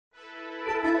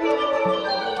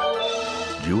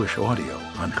Jewish audio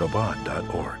on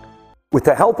Chabad.org. With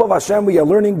the help of Hashem, we are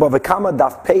learning Bava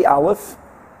Daf Pei Aleph.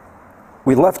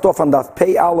 We left off on Daf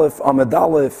Pei Aleph, Amud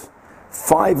Aleph,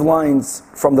 5 lines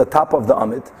from the top of the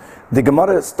Amud. The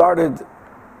Gemara started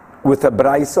with a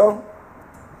Braisa.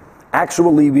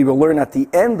 Actually, we will learn at the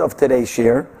end of today's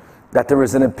shir that there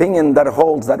is an opinion that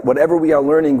holds that whatever we are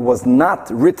learning was not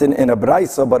written in a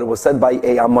Braisa, but it was said by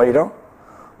a Amoira.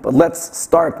 But let's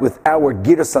start with our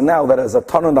Girsa now, that is a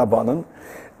Tanun Rabbanan,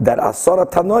 that Asara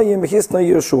Tanoyim Hisna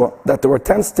Yeshua, that there were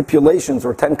 10 stipulations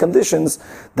or 10 conditions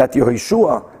that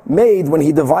Yehoshua made when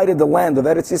he divided the land of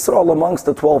Eretz Yisrael amongst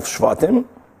the 12 Shvatim.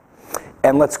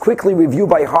 And let's quickly review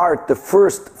by heart the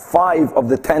first 5 of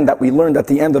the 10 that we learned at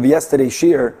the end of yesterday's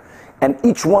shir, and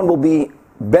each one will be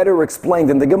better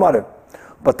explained in the Gemara.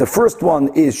 But the first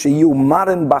one is Shiyu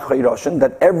Marin B'chayroshin,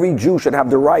 that every Jew should have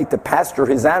the right to pasture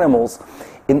his animals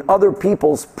in other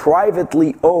people's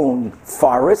privately owned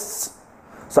forests.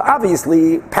 So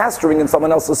obviously, pasturing in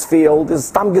someone else's field is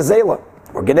Stam Gezela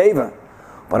or Geneva.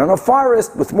 But in a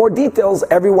forest, with more details,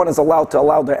 everyone is allowed to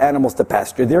allow their animals to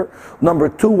pasture there. Number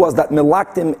 2 was that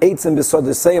Melaktim Eitzim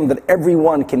B'Sodesayim, that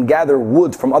everyone can gather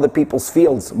wood from other people's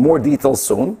fields. More details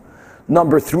soon.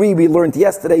 Number 3, we learned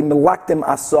yesterday, Melaktim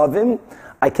Asavim,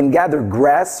 I can gather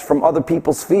grass from other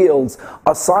people's fields,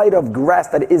 aside of grass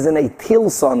that is in a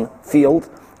tilson field,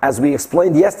 as we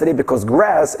explained yesterday, because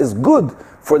grass is good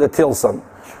for the tilson.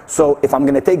 So if I'm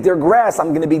going to take their grass, I'm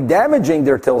going to be damaging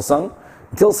their tilson.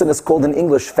 Tilson is called in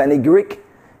English fenugreek,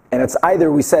 and it's either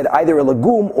a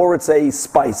legume or it's a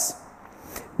spice.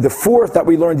 The 4th that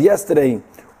we learned yesterday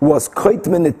was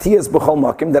koitmen netiyas b'chol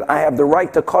makim, that I have the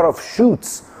right to cut off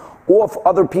shoots off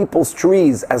other people's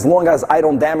trees as long as I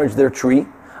don't damage their tree.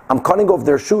 I'm cutting off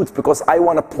their shoots because I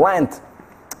want to plant.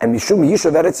 And Mishum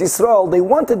Yishuv Eretz Yisrael,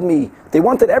 they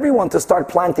wanted everyone to start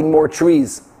planting more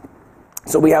trees.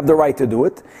 So we have the right to do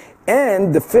it.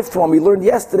 And the 5th one we learned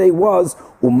yesterday was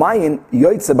Umayin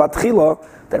Yoitze Batchila,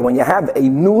 that when you have a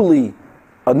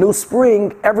new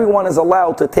spring, everyone is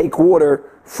allowed to take water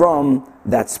from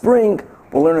that spring.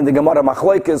 We'll learn in the Gemara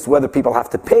Machlokes whether people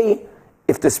have to pay.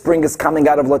 If the spring is coming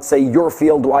out of, let's say, your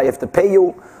field, do I have to pay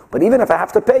you? But even if I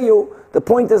have to pay you, the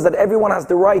point is that everyone has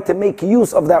the right to make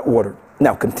use of that water.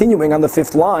 Now, continuing on the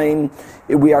 5th line,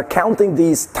 we are counting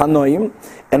these Tanoim,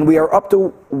 and we are up to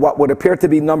what would appear to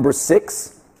be number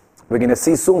 6. We're going to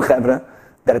see soon, Chevra,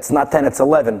 that it's not 10, it's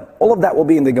 11. All of that will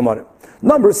be in the Gemara.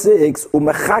 Number 6,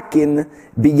 Umechakin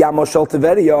biyamo shel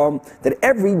Tiveria, that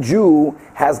every Jew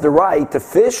has the right to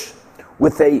fish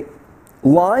with a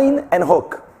line and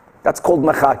hook. That's called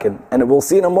mechakin. And we'll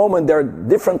see in a moment there are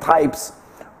different types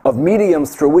of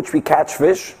mediums through which we catch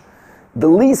fish. The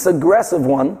least aggressive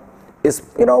one is,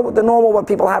 the normal what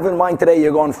people have in mind today.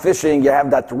 You're going fishing, you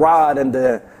have that rod and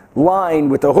the line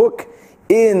with the hook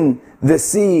in the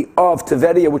sea of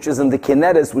Tiveria, which is in the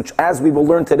Kinetis, which, as we will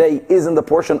learn today, is in the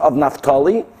portion of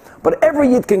Naphtali. But every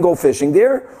Yid can go fishing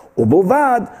there.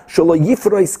 Ubulvad shelo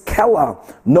yifrois kela.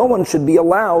 No one should be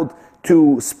allowed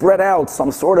to spread out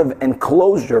some sort of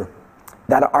enclosure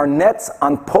that are nets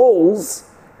on poles,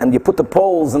 and you put the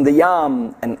poles in the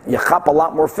yam and you chop a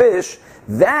lot more fish.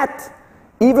 That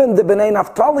even the Bnei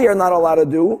Naphtali are not allowed to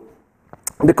do,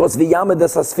 because the Yamad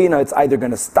Asfina, it's either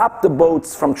going to stop the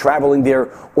boats from traveling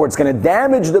there, or it's going to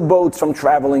damage the boats from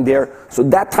traveling there. So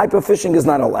that type of fishing is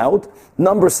not allowed.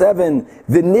 Number 7,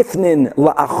 v'nifnin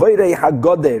la'achoyrei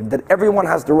hagoder, that everyone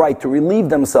has the right to relieve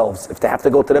themselves if they have to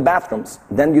go to the bathrooms.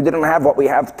 Then you didn't have what we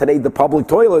have today, the public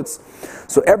toilets.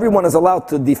 So everyone is allowed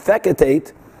to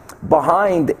defecate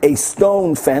behind a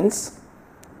stone fence.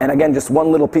 And again, just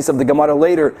one little piece of the Gemara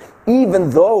later, even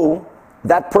though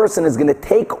that person is going to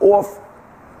take off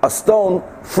a stone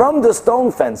from the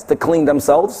stone fence to clean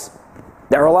themselves,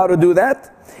 they're allowed to do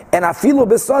that. And afilu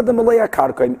besadim alei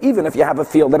karkoim, even if you have a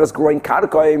field that is growing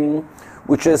karkoim,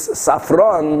 which is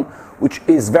saffron, which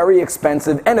is very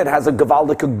expensive, and it has a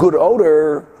gavaldik, a good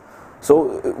odor.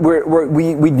 So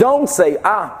we don't say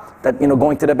that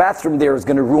going to the bathroom there is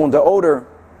going to ruin the odor.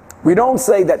 We don't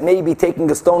say that maybe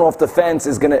taking a stone off the fence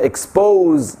is going to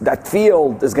expose that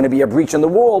field. There's going to be a breach in the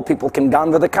wall. People can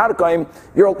ganva the karkoim.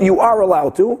 You are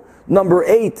allowed to. Number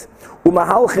 8,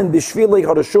 umahalchin b'shvilei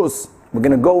harashus. We're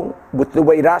going to go with the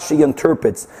way Rashi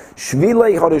interprets.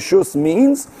 Shvilei harashus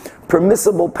means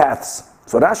permissible paths.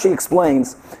 So Rashi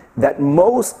explains that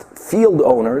most field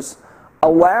owners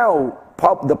allow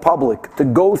the public to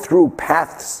go through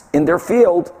paths in their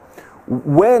field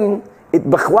when it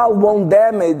b'chlal won't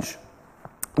damage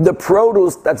the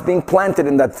produce that's being planted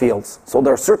in that field. So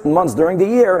there are certain months during the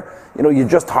year, you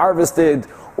just harvested,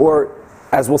 or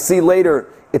as we'll see later,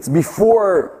 it's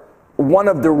before one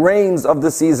of the rains of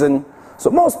the season. So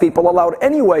most people allowed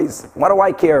anyways. What do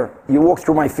I care? You walk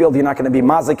through my field, you're not going to be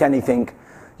mazik anything.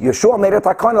 Yeshua made a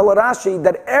takana l'Rashi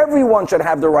that everyone should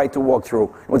have the right to walk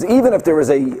through. It was even if there is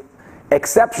a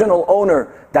exceptional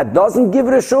owner that doesn't give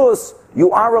reshus, you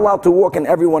are allowed to walk in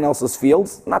everyone else's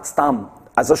fields, not stam,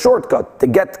 as a shortcut to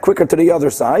get quicker to the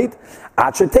other side.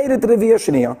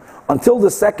 Until the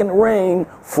second rain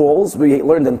falls. We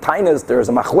learned in Tainas there's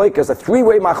a machlekes, a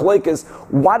three-way machlekes.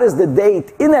 What is the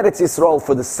date in Eretz Yisrael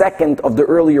for the second of the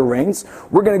earlier rains?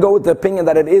 We're going to go with the opinion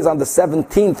that it is on the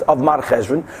 17th of Mar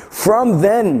Cheshvan. From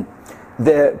then,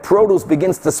 the produce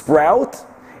begins to sprout,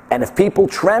 and if people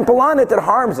trample on it, it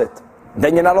harms it.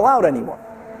 Then you're not allowed anymore.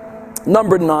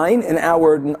 Number 9 in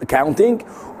our counting,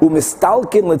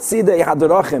 umistalkin letzidei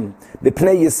hadrachim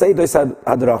b'pnei yiseidos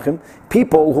hadrachim.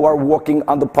 People who are walking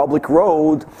on the public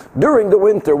road during the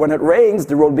winter, when it rains,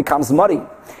 the road becomes muddy,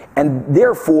 and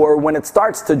therefore, when it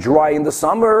starts to dry in the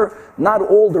summer, not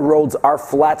all the roads are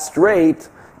flat straight.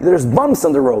 There's bumps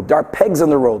in the road. There are pegs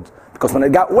in the road because when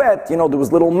it got wet, there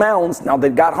was little mounds. Now they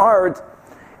got hard,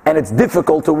 and it's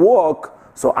difficult to walk.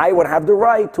 So I would have the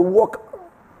right to walk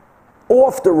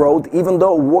off the road, even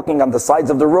though walking on the sides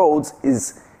of the roads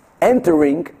is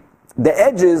entering the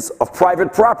edges of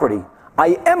private property.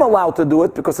 I am allowed to do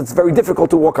it because it's very difficult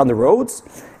to walk on the roads.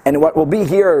 And what will be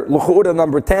here, L'chu'ura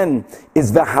number 10,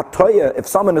 is v'hatoya, if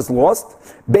someone is lost,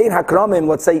 bein hakramim,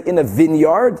 let's say in a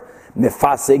vineyard,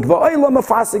 mefasik v'oila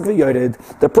mefasik v'yored.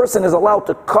 The person is allowed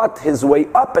to cut his way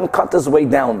up and cut his way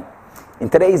down. In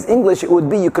today's English, it would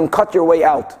be you can cut your way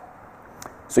out.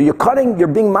 So you're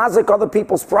being mazik other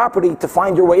people's property to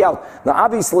find your way out. Now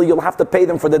obviously you'll have to pay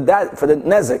them for the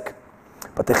nezik.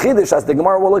 But the chiddush, as the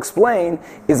Gemara will explain,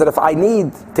 is that if I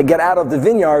need to get out of the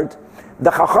vineyard,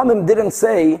 the Chachamim didn't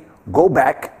say, go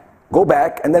back,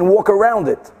 and then walk around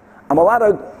it. I'm allowed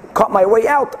to cut my way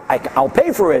out, I'll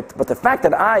pay for it. But the fact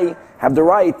that I have the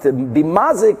right to be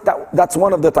mazik, that's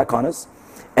one of the takanas.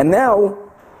 And now,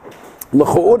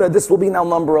 l'chu'ura, this will be now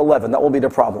number 11. That will be the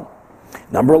problem.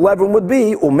 Number 11 would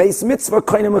be umeis mitzvah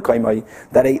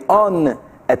that a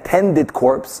unattended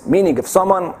corpse, meaning if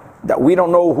someone that we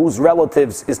don't know whose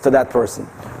relatives is to that person,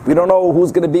 we don't know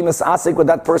who's going to be misasik with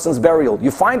that person's burial.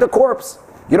 You find a corpse,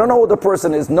 you don't know who the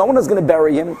person is, no one is going to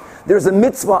bury him. There's a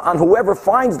mitzvah on whoever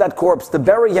finds that corpse to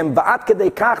bury him, ba'at kedei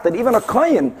kach, that even a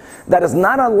kohen that is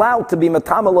not allowed to be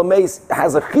matamel ameis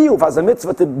has a chiyuv, has a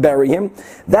mitzvah to bury him.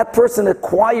 That person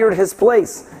acquired his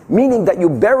place, meaning that you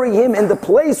bury him in the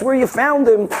place where you found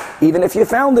him, even if you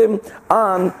found him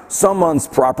on someone's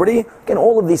property. Again,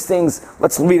 all of these things,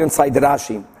 let's read inside the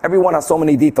Rashi. Everyone has so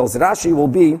many details. The Rashi will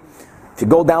be, if you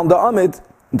go down the Amid,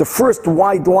 the first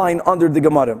wide line under the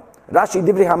Gemara. Rashi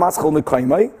Divri Hamaschel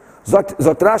Mekaimai, Zot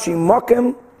Rashi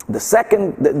Makim,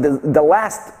 the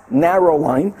last narrow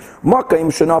line, Makim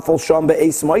Shenafal Sham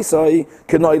Be'es Maisai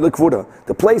Kenai Lekvuda.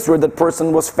 The place where that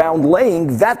person was found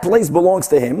laying, that place belongs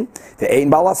to him. The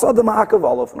Ein Balasad Ma'akiv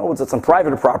Aleph. In other words, it's on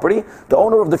private property. The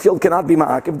owner of the field cannot be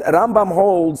Ma'akiv. Rambam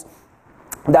holds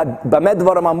that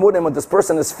Bamedvaram Amurim, when this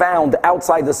person is found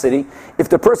outside the city, if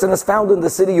the person is found in the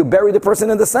city, you bury the person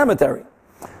in the cemetery.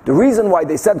 The reason why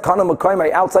they said Kana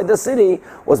Mekaimai outside the city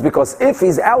was because if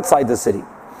he's outside the city,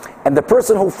 and the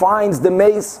person who finds the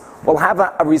mace will have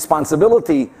a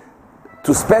responsibility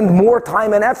to spend more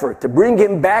time and effort to bring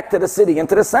him back to the city and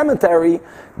to the cemetery,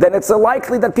 then it's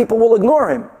likely that people will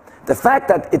ignore him. The fact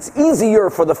that it's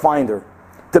easier for the finder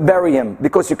to bury him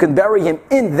because you can bury him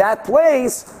in that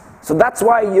place, so that's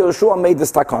why Yeshua made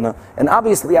this takana. And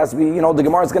obviously, as we, the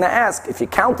Gemara is going to ask, if you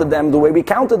counted them the way we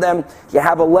counted them, you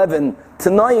have 11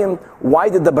 Tanaim. Why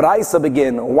did the Baraisa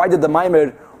begin? Why did the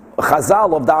Maimer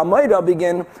Chazal of the Amayra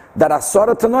begin? That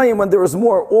Asara Tanaim, when there is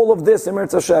more. All of this in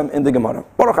Eretz Hashem in the Gemara.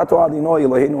 Baruch atah Adonai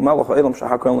Eloheinu melech ha'olam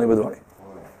shahakol le'b'dvarei.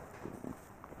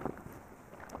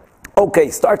 Okay,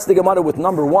 starts the Gemara with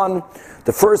number 1.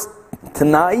 The first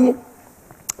Tanai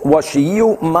was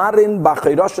shiyu marin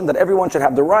b'chayrashin, that everyone should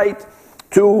have the right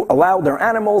to allow their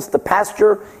animals to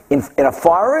pasture in a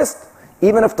forest,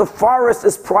 even if the forest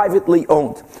is privately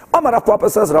owned. Amar Rav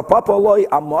Papa says, Rav Papa loy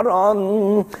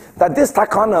amaran, that this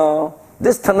takana,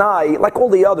 this tanai, like all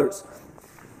the others,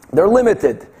 they're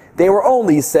limited. They were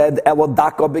only said elo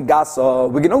daka begasa.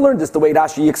 We're going to learn this the way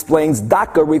Rashi explains.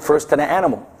 Daka refers to the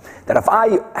animal. That if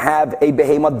I have a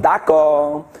behema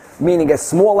daka, meaning a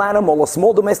small animal, a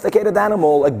small domesticated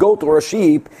animal, a goat or a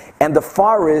sheep, and the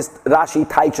forest, Rashi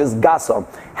teaches gasa,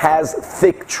 has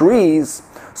thick trees.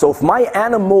 So if my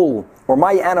animal or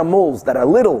my animals that are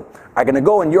little are going to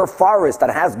go in your forest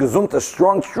that has gezunta,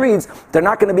 strong trees, they're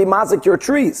not going to be mazik your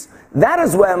trees. That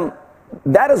is where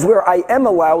I am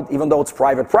allowed, even though it's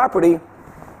private property,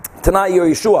 Tanai or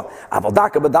Yeshua,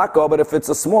 avaldaka badaka, but if it's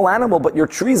a small animal, but your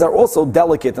trees are also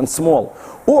delicate and small.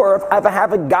 Or if I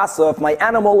have a gasa, if my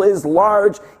animal is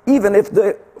large, even if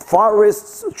the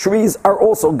forest's trees are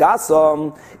also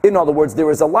gasa, in other words, there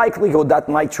is a likelihood that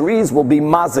my trees will be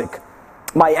mazik.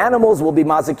 My animals will be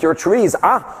mazik your trees.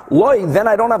 Loy, then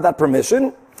I don't have that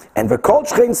permission. And the Kol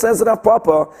Shchein says it of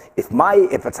Papa, if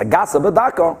it's a gasa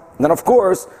badaka, then of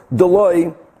course, the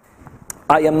loy,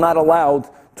 I am not allowed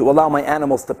to allow my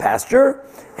animals to pasture.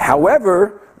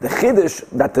 However, the chiddush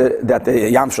that the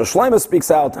Yam Shlomo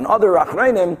speaks out and other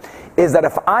achreinim is that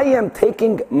if I am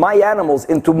taking my animals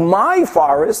into my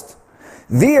forest,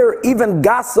 there even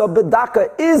gasa bedaka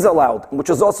is allowed, which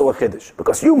is also a chiddush,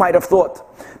 because you might have thought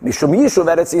mishum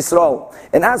yishuv eretz Yisrael,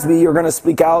 and as we are going to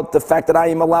speak out the fact that I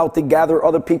am allowed to gather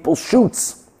other people's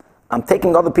shoots, I'm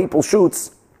taking other people's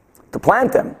shoots to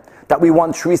plant them, that we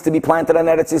want trees to be planted in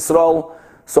Eretz Yisrael.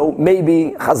 So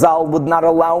maybe Chazal would not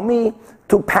allow me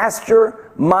to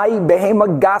pasture my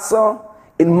behema gasa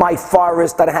in my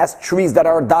forest that has trees that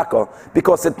are daka,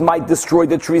 because it might destroy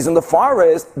the trees in the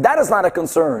forest. That is not a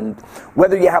concern.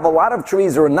 Whether you have a lot of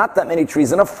trees or not that many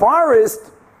trees in a forest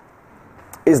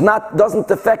doesn't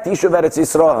affect Yishuv Eretz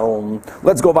Yisrael.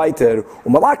 Let's go weiter.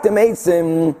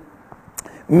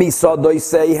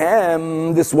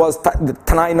 This was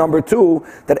Tanai number 2,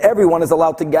 that everyone is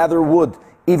allowed to gather wood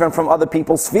even from other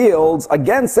people's fields.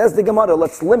 Again, says the Gemara,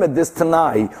 let's limit this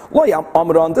Tanai.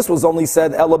 This was only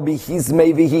said only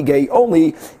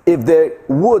if the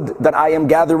wood that I am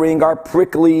gathering are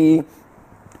prickly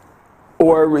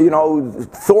or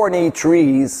thorny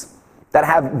trees that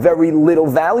have very little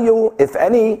value, if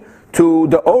any, to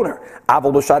the owner.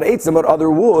 But other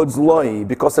woods,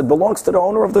 because it belongs to the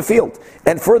owner of the field.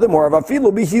 And furthermore, even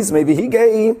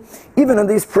in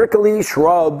these prickly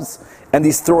shrubs and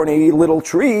these thorny little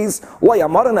trees,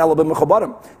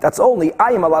 that's only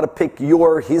I am allowed to pick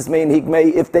your hizmei and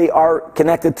higmei if they are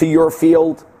connected to your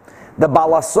field. The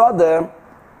balasada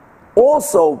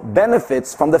also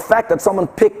benefits from the fact that someone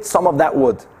picked some of that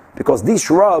wood, because these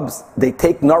shrubs, they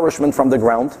take nourishment from the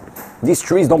ground. These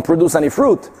trees don't produce any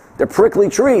fruit. They're prickly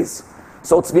trees.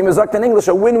 So it's bimizakt in English,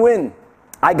 a win-win.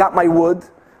 I got my wood.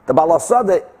 The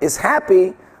balasada is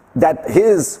happy that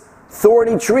his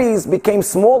thorny trees became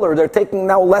smaller. They're taking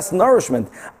now less nourishment.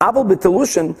 Aval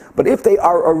b'telushin, but if they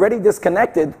are already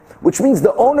disconnected, which means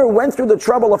the owner went through the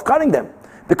trouble of cutting them,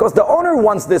 because the owner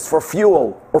wants this for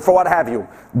fuel or for what have you,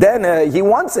 then he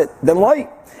wants it, then loy.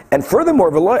 And furthermore,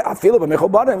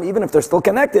 even if they're still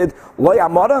connected, loy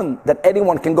amaran, that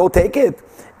anyone can go take it.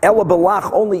 Ela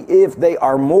belach, only if they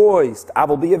are moist.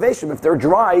 Aval b'yaveshim, if they're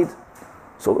dried.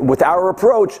 So with our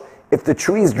approach, if the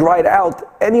trees dried out,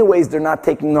 anyways, they're not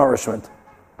taking nourishment.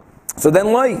 So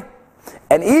then loy.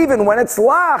 And even when it's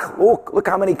lach, look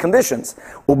how many conditions.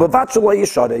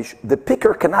 The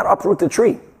picker cannot uproot the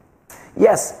tree.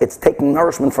 Yes, it's taking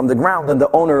nourishment from the ground, and the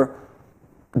owner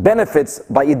benefits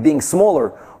by it being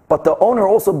smaller, but the owner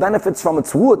also benefits from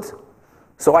its wood.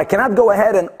 So I cannot go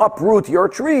ahead and uproot your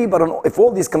tree, but if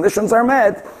all these conditions are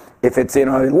met, if it's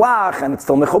lach and it's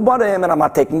still mechubarim, and I'm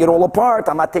not taking it all apart,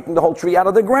 I'm not taking the whole tree out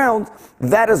of the ground,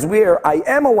 that is where I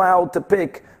am allowed to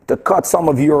cut some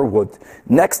of your wood.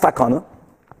 Next takana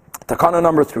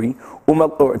number 3,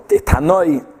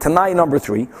 Tanai number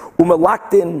 3,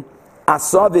 umelaktin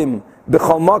asavim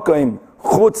b'chol makom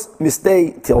chutz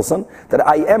mistei tilson, that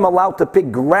I am allowed to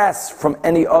pick grass from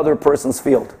any other person's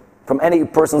field.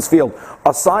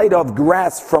 Aside of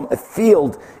grass from a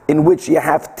field in which you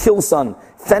have tilson,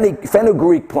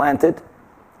 fenugreek planted,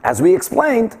 as we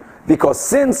explained, because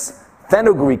since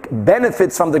fenugreek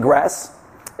benefits from the grass,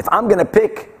 if I'm going to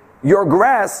pick your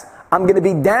grass, I'm going to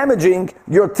be damaging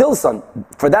your tilson.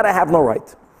 For that I have no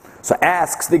right. So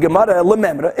asks the Gemara,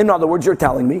 lememra, in other words, you're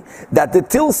telling me that the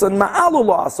tilson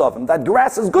ma'alula asavim, that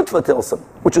grass is good for tilson,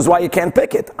 which is why you can't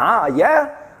pick it.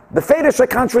 Yeah? The Fedish a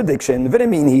contradiction,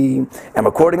 v'reminhi, and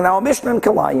according now Mishnah and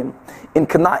Kalayim, in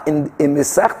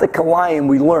Masechta Kalayim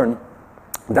we learn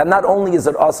that not only is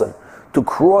it asur to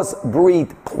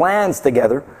crossbreed plants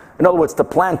together, in other words, to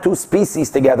plant two species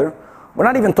together. We're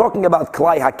not even talking about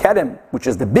Kalai HaKerem, which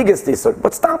is the biggest isur,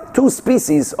 but stop, two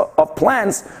species of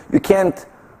plants you can't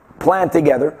plant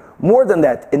together. More than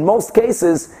that, in most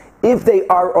cases, if they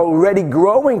are already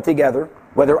growing together,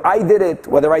 whether I did it,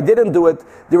 whether I didn't do it,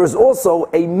 there is also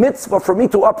a mitzvah for me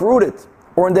to uproot it.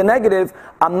 Or in the negative,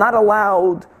 I'm not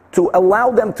allowed to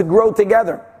allow them to grow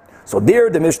together. So there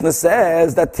the Mishnah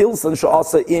says that tilson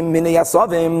sha'asa im minei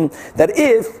asavim, that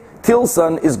if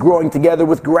tilson is growing together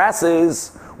with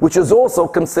grasses, which is also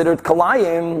considered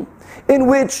kalayim, in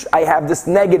which I have this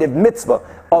negative mitzvah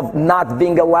of not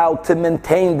being allowed to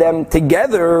maintain them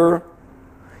together,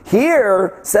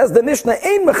 Here, says the Mishnah,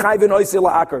 Ein mechayvin oisi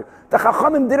la'akar. The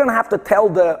Chachamim didn't have to tell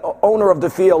the owner of the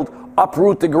field,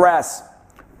 uproot the grass.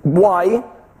 Why?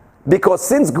 Because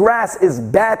since grass is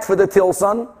bad for the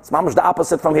tilson, it's mamash the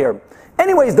opposite from here.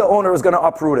 Anyways, the owner is going to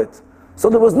uproot it. So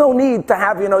there was no need to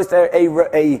have, a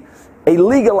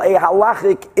legal, a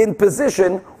halachic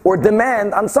imposition or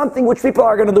demand on something which people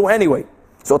are going to do anyway.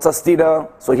 So it's a stira.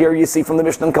 So here you see from the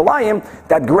Mishnah in Kalayim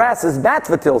that grass is bad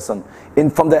for tilson.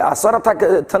 From the Asara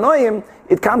Tanoim,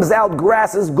 it comes out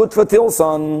grass is good for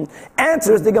tilson.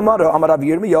 Answers the Gemara, Amar Rav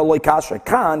Yirmi Yoloi Kasha.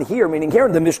 Kan, here, meaning here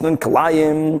in the Mishnah in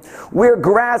Kalayim, where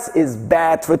grass is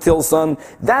bad for tilson,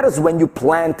 that is when you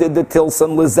planted the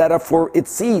tilson lizera for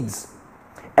its seeds.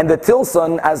 And the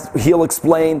tilson, as he'll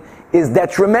explain, is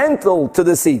detrimental to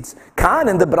the seeds. Kan,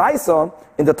 in the Braisa,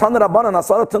 in the Tanna Rabbanan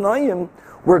Asara Tanoim,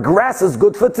 where grass is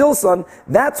good for tilson,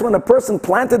 that's when a person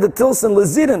planted the tilson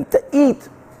lezirin to eat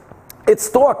its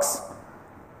stalks.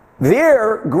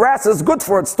 There, grass is good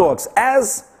for its stalks,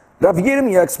 as Rav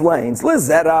Yirmiyah explains.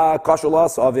 Lizera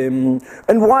kashulas avim.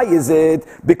 And why is it?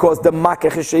 Because the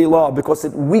makech sheila, because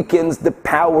it weakens the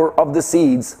power of the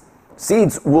seeds.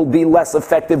 Seeds will be less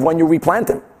effective when you replant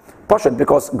them.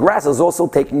 Because grass is also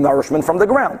taking nourishment from the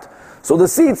ground. So the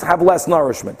seeds have less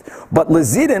nourishment. But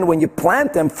lezirin, when you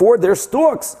plant them for their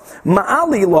stalks,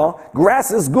 ma'alila,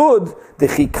 grass is good. The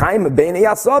chikaim b'nei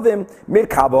asavim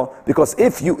mirkava, because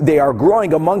if they are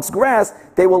growing amongst grass,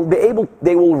 they will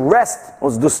rest.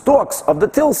 The stalks of the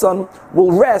tilson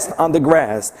will rest on the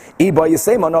grass. Iba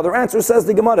Yisema, another answer says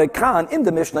the Gemara Kan in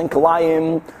the Mishnah in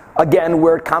Kalayim. Again,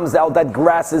 where it comes out that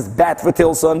grass is bad for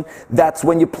tilson, that's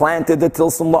when you planted the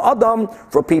tilson la'adam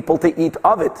for people to eat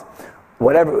of it.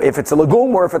 Whatever, if it's a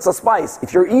legume or if it's a spice,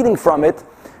 if you're eating from it,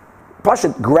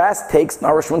 pashut, grass takes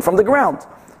nourishment from the ground.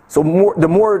 So the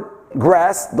more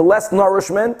grass, the less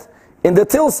nourishment in the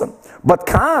tilson. But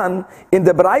kan, in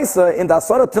the braisa, in the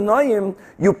asara tanoim,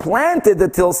 you planted the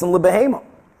tilson lebehema.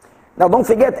 Now don't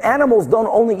forget, animals don't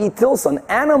only eat tilson,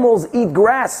 animals eat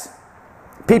grass.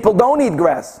 People don't eat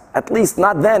grass, at least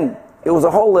not then. It was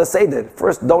a whole seder.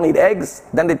 First, don't eat eggs.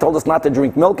 Then they told us not to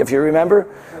drink milk, if you remember.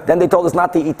 Then they told us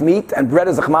not to eat meat, and bread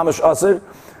is a chmamish aser.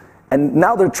 And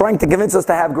now they're trying to convince us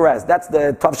to have grass. That's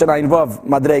the Tavshan Ayin Vav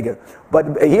Madrega.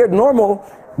 But here, normal,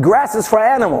 grass is for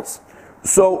animals.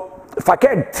 So,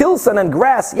 fakir, tilson and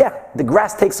grass, the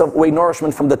grass takes away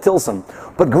nourishment from the tilson.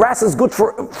 But grass is good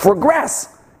for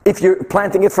grass, if you're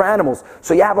planting it for animals.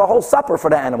 So you have a whole supper for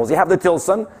the animals. You have the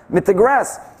tilson with the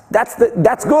grass. That's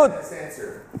good.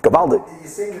 You're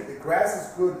saying that the grass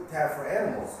is good to have for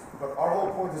animals, but our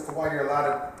whole point is to why you're allowed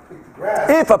to pick the grass.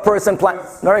 If a person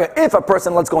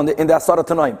let's go in the Asara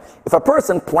Tanoim. If a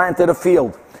person planted a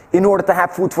field in order to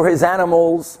have food for his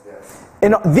animals,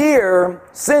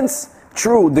 since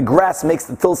true, the grass makes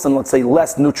the tilson, let's say,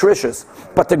 less nutritious,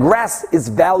 but the grass is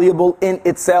valuable in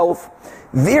itself,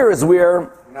 there is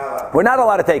where we're not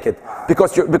allowed to take it,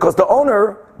 because the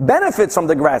owner benefits from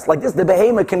the grass. Like this, the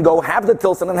behemoth can go have the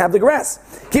tilson and have the grass.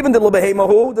 Even the behemoth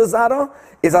who the zara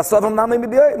is asavam nami.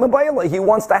 He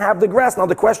wants to have the grass. Now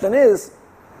the question is,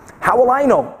 how will I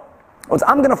know?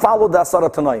 I'm going to follow the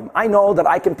asara tanoim. I know that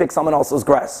I can pick someone else's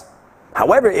grass.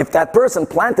 However, if that person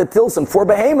planted tilson for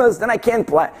behemoths, then I can't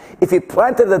plant. If he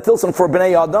planted the tilson for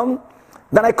bnei adam,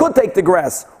 then I could take the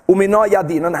grass. Umino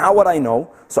yadin. And how would I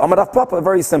know? So Amarav Papa,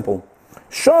 very simple.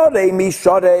 Shorei mi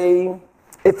shorei.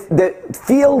 If the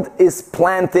field is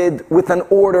planted with an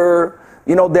order,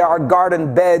 there are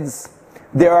garden beds,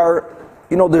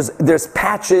 there's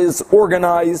patches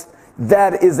organized,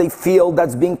 that is a field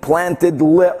that's being planted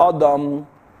le'adam.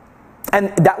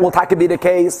 And that will be the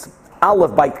case.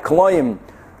 Aleph by Kloim.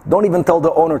 Don't even tell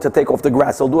the owner to take off the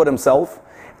grass, he'll do it himself.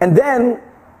 And then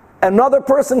another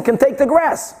person can take the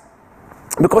grass,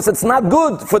 because it's not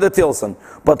good for the tilson.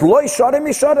 But loy share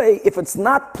misharei, if it's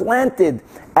not planted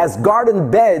as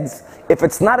garden beds, if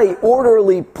it's not a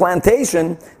orderly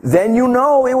plantation, then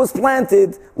it was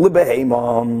planted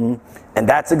libehemam. And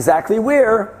that's exactly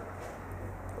where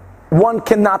one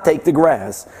cannot take the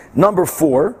grass. Number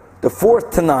 4, the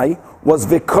fourth Tanai was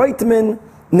v'koitmin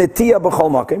netiya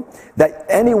b'chol makim, that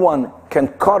anyone can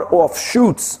cut off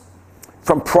shoots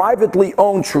from privately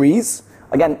owned trees.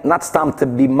 Again, not stam to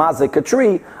be mazik a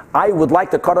tree. I would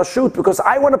like to cut a shoot because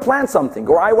I want to plant something,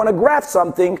 or I want to graft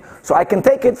something, so I can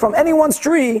take it from anyone's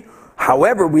tree.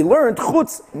 However, we learned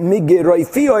chutz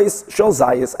migiroifiois shel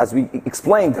zayis, as we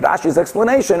explained, Rashi's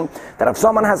explanation, that if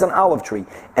someone has an olive tree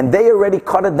and they already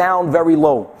cut it down very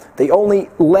low, they only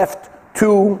left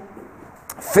 2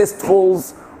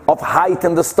 fistfuls of height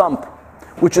in the stump,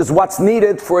 which is what's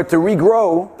needed for it to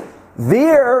regrow.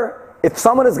 There, if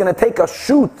someone is going to take a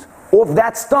shoot off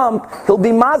that stump, he'll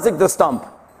be mazik the stump.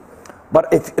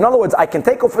 But if, in other words, I can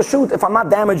take off a shoot if I'm not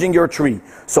damaging your tree.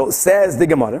 So says the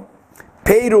Gemara,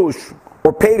 Perush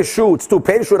or Perushut, to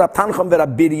Perushut Atancham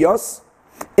Verabirios,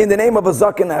 in the name of a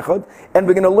Zaken Echad, and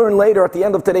we're going to learn later at the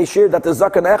end of today's shir that the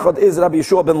Zaken Echad is Rabbi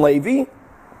Yeshua ben Levi,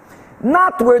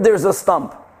 not where there's a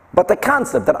stump, but the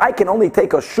concept that I can only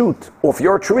take a shoot off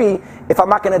your tree if I'm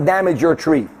not going to damage your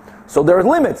tree. So there are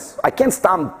limits. I can't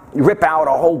rip out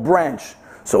a whole branch.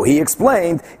 So he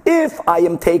explained, if I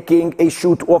am taking a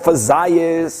shoot off a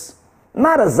zayis,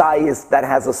 not a zayis that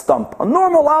has a stump, a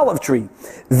normal olive tree,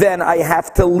 then I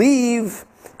have to leave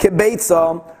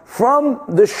kibetza from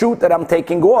the shoot that I'm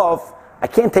taking off. I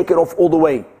can't take it off all the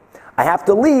way. I have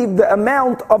to leave the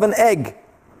amount of an egg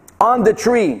on the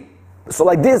tree. So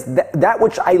like this, that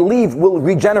which I leave will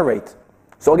regenerate.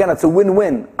 So again, it's a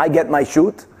win-win. I get my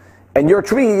shoot, and your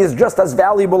tree is just as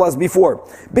valuable as before.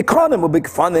 Bikanim or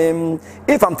bikfanim,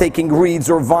 if I'm taking reeds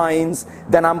or vines,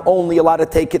 then I'm only allowed to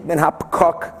take it min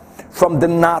hapkak, from the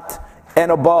knot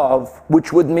and above,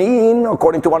 which would mean,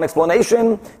 according to one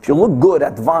explanation, if you look good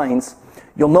at vines,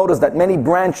 you'll notice that many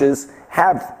branches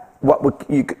have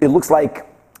it looks like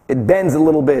it bends a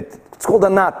little bit. It's called a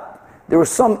knot. There is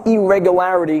some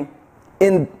irregularity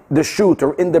in the shoot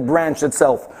or in the branch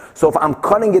itself. So if I'm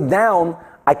cutting it down,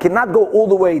 I cannot go all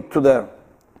the way to the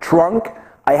trunk.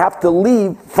 I have to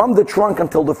leave from the trunk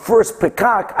until the first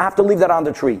pekak. I have to leave that on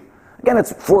the tree. Again,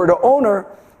 it's for the owner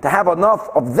to have enough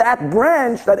of that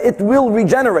branch that it will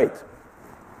regenerate.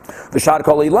 V'shar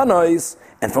kol ilanois,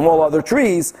 and from all other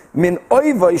trees, min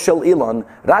oivai shel ilan.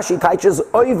 Rashi teaches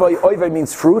oivai. Oivai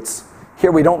means fruits.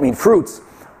 Here we don't mean fruits.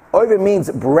 Oivai means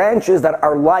branches that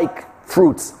are like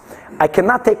fruits. I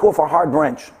cannot take off a hard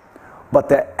branch, but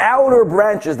the outer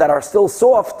branches that are still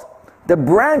soft, the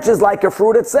branch is like a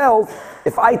fruit itself.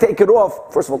 If I take it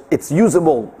off, first of all, it's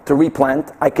usable to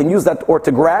replant. I can use that or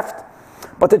to graft,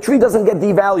 but the tree doesn't get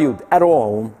devalued at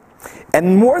all.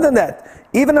 And more than that,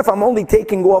 even if I'm only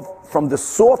taking off from the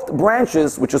soft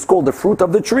branches, which is called the fruit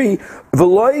of the tree,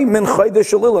 v'loi min chayde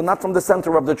shalila, not from the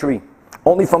center of the tree,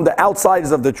 only from the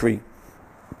outsides of the tree.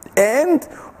 And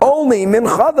only min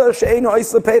chada she'eino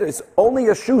oisle peiros, only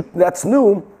a shoot that's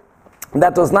new,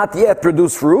 that does not yet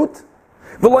produce fruit.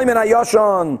 V'loi min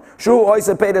hayashan shu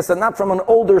oisle peiros, and not from an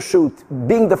older shoot,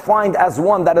 being defined as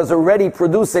one that is already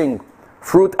producing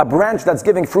fruit, a branch that's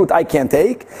giving fruit I can't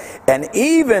take. And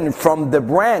even from the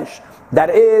branch that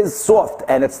is soft,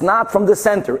 and it's not from the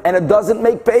center, and it doesn't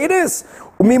make peiros,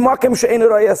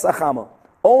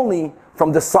 only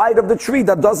from the side of the tree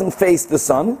that doesn't face the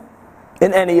sun,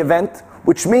 in any event,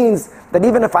 which means that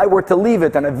even if I were to leave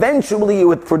it and eventually it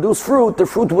would produce fruit, the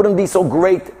fruit wouldn't be so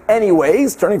great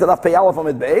anyways, turning to Daf Pei Aleph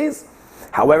Amid Beis.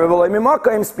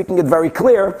 However, speaking it very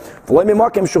clear,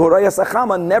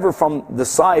 never from the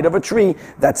side of a tree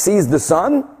that sees the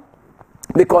sun,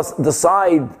 because the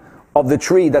side of the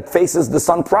tree that faces the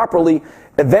sun properly,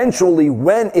 eventually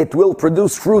when it will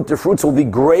produce fruit, the fruits will be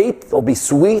great, they'll be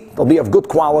sweet, they'll be of good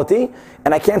quality,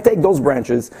 and I can't take those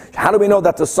branches. How do we know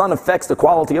that the sun affects the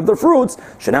quality of the fruits?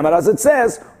 Shenamar, as it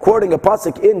says, quoting a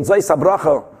pasuk in Zayis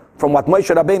HaBracha, from what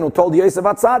Moshe Rabbeinu told Yosef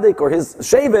HaTzadik, or his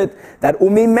Shevet, that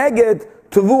Umi Meged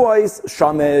Tuvuos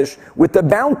Shamesh, with the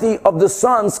bounty of the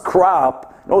sun's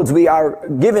crop. In other words, we are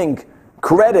giving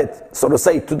credit, so to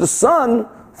say, to the sun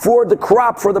for the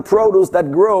crop, for the produce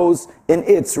that grows in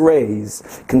its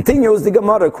rays. Continues the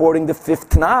Gemara, quoting the fifth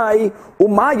Tanai,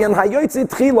 Umayan Hayotzit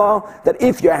Chila, that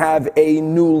if you have a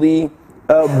newly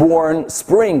born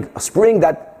spring, a spring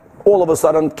that all of a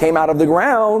sudden came out of the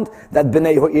ground, that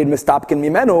B'nei Ho'ir Mistapkin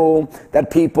Mimenu, that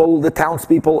people, the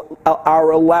townspeople,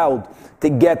 are allowed to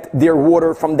get their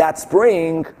water from that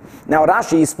spring. Now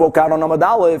Rashi spoke out on Amud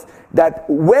Aleph that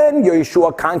when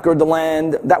Yeshua conquered the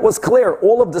land, that was clear.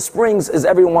 All of the springs is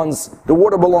everyone's, the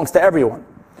water belongs to everyone.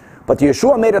 But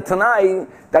Yeshua made a Tanai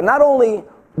that not only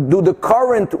do the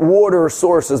current water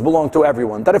sources belong to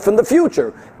everyone, that if in the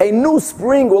future a new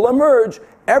spring will emerge,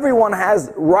 everyone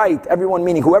has right, everyone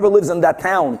meaning whoever lives in that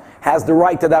town has the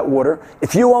right to that water.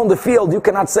 If you own the field, you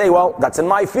cannot say, well, that's in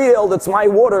my field, it's my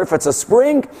water. If it's a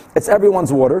spring, it's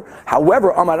everyone's water.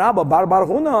 However, Amar Rabba Bar Bar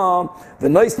Huna, the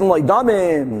Noisten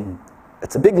Loidamim,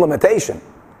 it's a big limitation.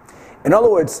 In other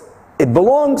words, it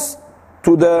belongs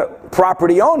to the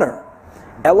property owner.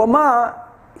 Elama,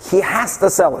 he has to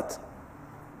sell it.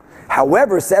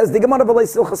 However, says the Gemara,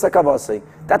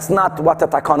 that's not what the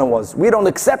takana was. We don't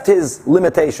accept his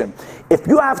limitation. If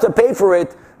you have to pay for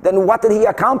it, then what did he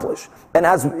accomplish? And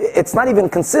as it's not even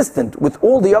consistent with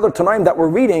all the other Tanaim that we're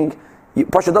reading,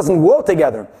 Pasha doesn't go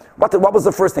together. What was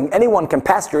the first thing? Anyone can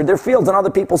pasture their fields and other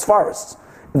people's forests.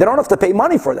 They don't have to pay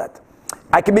money for that.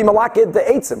 I can be malakid the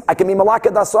eitzim. I can be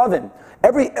malakid asavim.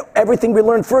 Everything we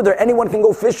learn further, anyone can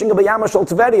go fishing in B'yam Shel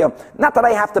Tveria. Not that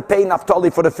I have to pay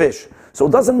Naftali for the fish. So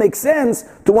it doesn't make sense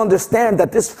to understand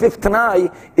that this fifth Tanai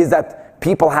is that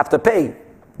people have to pay.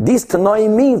 These Tanai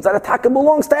means that Ataka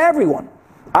belongs to everyone.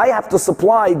 I have to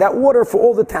supply that water for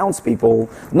all the townspeople.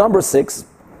 Number 6,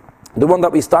 the one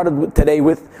that we started today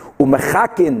with,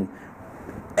 Umechakin.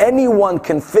 Anyone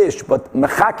can fish, but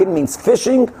mechakin means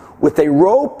fishing with a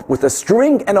rope, with a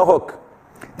string and a hook.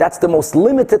 That's the most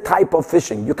limited type of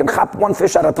fishing. You can chop one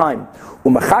fish at a time.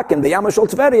 Umechakin, the Yam Shel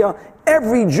Tveria,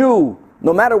 every Jew,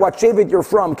 no matter what shevet you're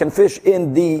from, can fish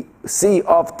in the Sea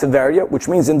of Tveria, which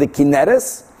means in the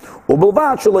Kineres.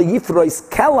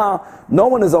 No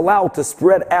one is allowed to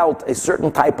spread out a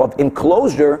certain type of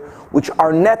enclosure, which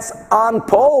are nets on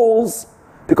poles,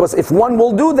 because if one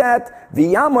will do that,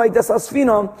 you're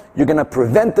going to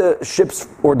prevent the ships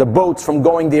or the boats from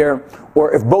going there,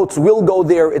 or if boats will go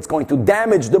there, it's going to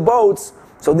damage the boats.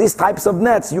 So these types of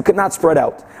nets, you cannot spread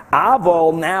out.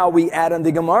 Aval, now we add in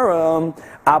the Gemara,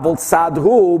 Aval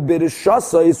sadhu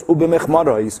b'rishasais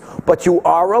u'b'mechmarais. But you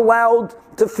are allowed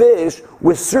to fish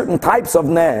with certain types of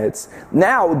nets.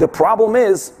 Now, the problem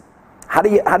is, how do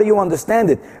you understand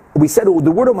it? We said the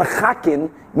word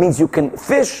mechakin means you can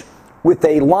fish with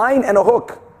a line and a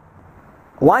hook.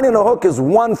 Line and a hook is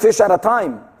one fish at a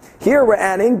time. Here we're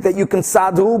adding that you can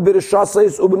sadhu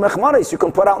b'rishasais u'b'mechmarais. You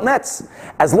can put out nets.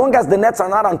 As long as the nets are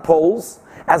not on poles,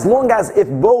 as long as if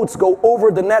boats go over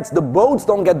the nets, the boats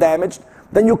don't get damaged,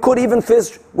 then you could even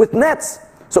fish with nets.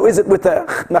 So is it with a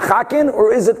mechakin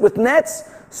or is it with nets?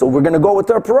 So we're going to go with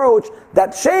the approach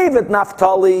that shevet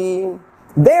naftali,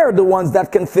 they're the ones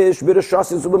that can fish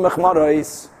b'rishasais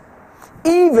u'b'mechmarais.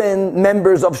 Even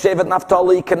members of shevet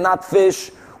naftali cannot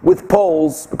fish with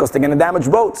poles because they're going to damage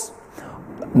boats.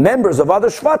 Members of other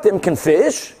shvatim can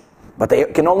fish, but they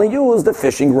can only use the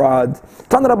fishing rod.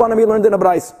 Tan Rabbanan, we learned in a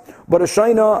Brais. But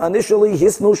Ashayna, initially,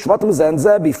 hisnu shvatim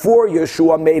zenze, before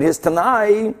Yeshua made his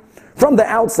Tanai, from the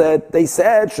outset, they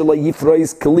said, Shala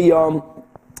yifreis kliyam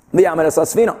v'yameres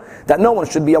asfina, that no one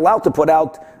should be allowed to put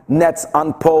out nets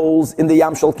on poles in the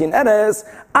Yam Shel Kineres,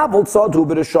 avol tzadu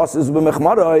b'rishasais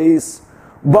b'mechmarais.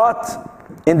 But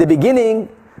in the beginning,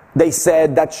 they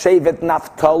said that shevet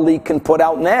naftali can put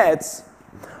out nets,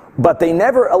 but they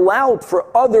never allowed for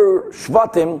other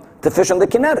shvatim to fish in the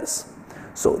Kineres.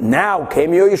 So now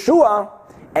came Yeshua,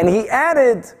 and he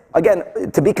added, again,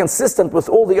 to be consistent with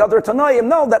all the other Tanaim,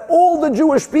 no, that all the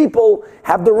Jewish people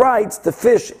have the rights to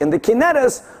fish in the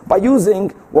Kineres by using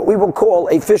what we will call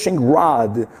a fishing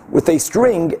rod with a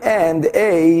string and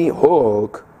a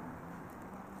hook.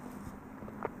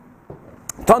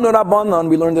 Tanu Rabbanan,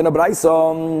 we learned in a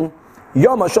Braisa,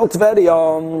 Yom Shel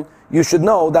Tveria, you should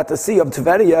know that the Sea of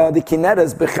Tveria, the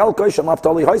Kineres, Bechelkoi Shel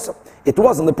Naftali Hoisa, it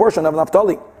was in the portion of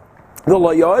Naftali.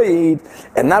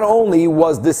 And not only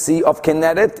was the Sea of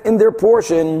Kinneret in their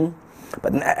portion,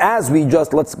 but as we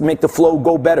let's make the flow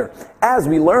go better. As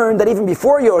we learned that even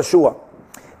before Yeshua,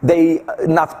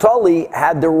 Naphtali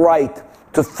had the right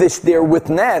to fish there with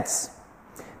nets.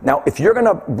 Now, if you're going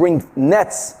to bring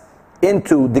nets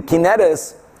into the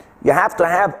Kinneres, you have to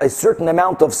have a certain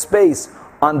amount of space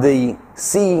on the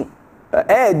sea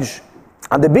edge,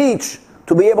 on the beach,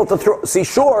 to be able to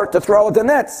seashore to throw out the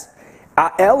nets.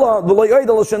 That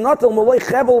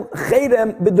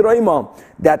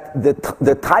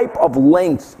the type of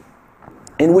length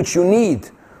in which you need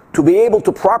to be able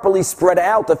to properly spread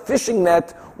out a fishing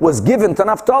net was given to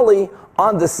Naphtali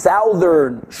on the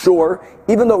southern shore,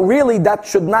 even though really that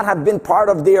should not have been part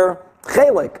of their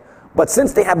chelik. But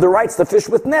since they have the rights to fish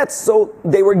with nets, so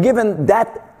they were given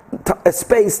that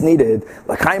space needed.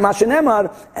 Like Chaim Emar,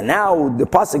 and now the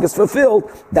pasuk is fulfilled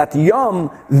that Yom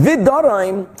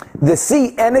Vidaraim, the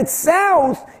sea and its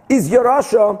south is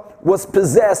Yerusha, was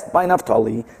possessed by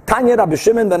Naphtali. Tanya Rabbi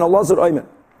Shimon ben Elazar Oimer,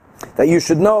 that you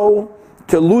should know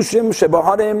Telushim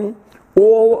Shebaharim,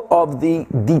 all of the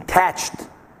detached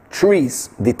trees,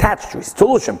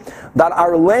 Telushim, that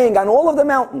are laying on all of the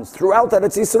mountains throughout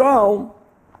Eretz Yisrael.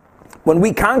 When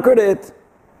we conquered it,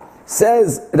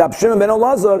 says Rabbi Shimon ben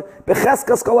Elazar,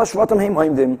 Becheskas kol hashvatim heim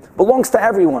oimdim, belongs to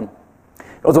everyone.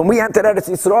 Because when we entered Eretz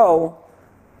Yisrael,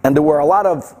 and there were a lot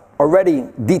of already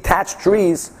detached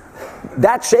trees,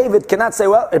 that shevet cannot say,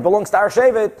 well, it belongs to our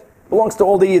shevet, it belongs to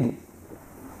all the Yidden.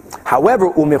 However,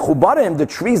 umechubarim, the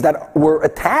trees that were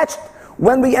attached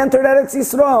when we entered Eretz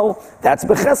Yisrael, that's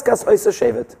Becheskas oisa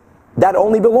shevet. That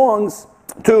only belongs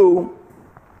to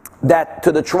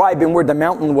the tribe in where the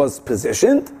mountain was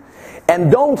positioned.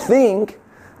 And don't think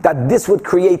that this would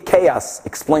create chaos,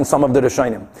 explain some of the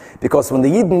Rishonim. Because when the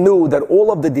Yidden knew that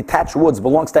all of the detached woods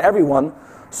belongs to everyone,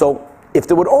 so if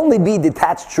there would only be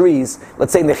detached trees,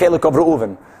 let's say in the Chelik of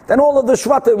Reuven, then all of the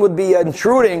Shvatim would be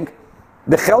intruding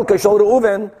the Chelka Shel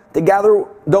Reuven to gather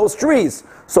those trees.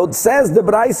 So it says the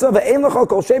Braisa, Ve'ein lecha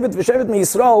kol shevet v'shevet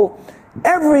miYisrael,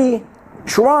 every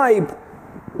tribe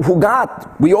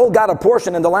we all got a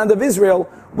portion in the land of Israel,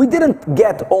 we didn't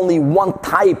get only one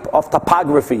type of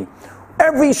topography.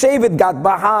 Every shevet got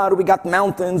Bahar, we got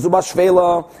mountains,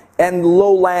 Ubashvela, and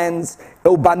lowlands.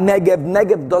 Uba Negev.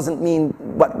 Negev doesn't mean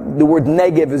what the word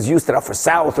Negev is used for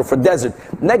south or for desert.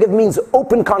 Negev means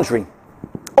open country,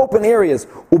 open areas.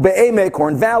 Ube'emek,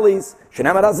 corn valleys.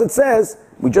 Shenamar, as it says,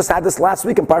 we just had this last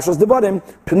week in Parshas Devarim.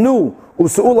 Penu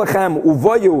usu'ulachem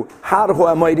uvoyu har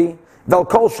ho'amayri vel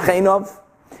kol shchenov.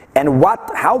 And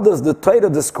how does the Torah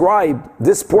describe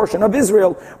this portion of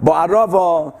Israel?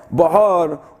 Ba'arava,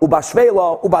 Bahar,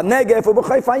 Ubashvela, Ubanegev,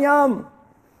 Ubachayf Hayam,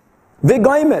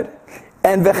 V'goymer,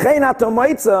 and V'chein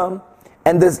Atomaitza,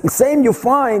 and the same you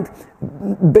find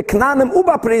Beknanim,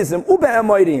 Ubaprizim,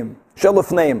 Ube'amoirim,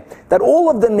 Shelufneim, that all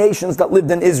of the nations that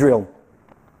lived in Israel,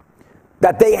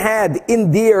 that they had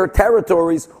in their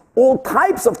territories all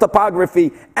types of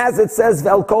topography, as it says,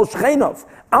 Vel Kol Shchenov.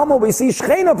 Alma, we see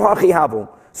Shchenov Hachihavu.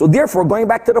 So therefore, going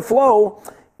back to the flow,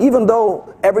 even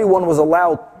though everyone was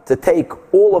allowed to take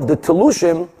all of the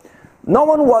Telushim, no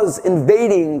one was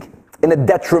invading in a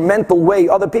detrimental way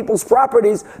other people's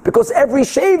properties, because every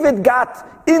Shevet got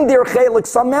in their Chelik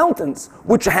some mountains,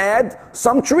 which had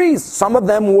some trees. Some of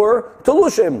them were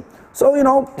Telushim. So,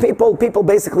 people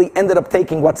basically ended up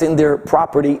taking what's in their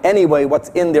property anyway, what's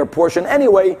in their portion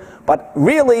anyway, but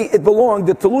really the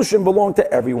Telushim belonged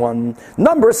to everyone.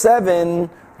 Number 7,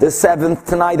 the 7th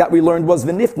Tanai that we learned was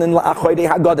V'nifnin la'achoydei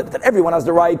hagadah, that everyone has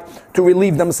the right to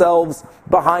relieve themselves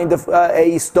behind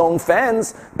a stone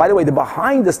fence. By the way, the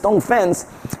behind the stone fence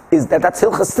that's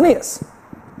Hilchas Tnius.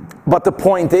 But the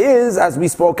point is, as we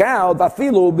spoke out,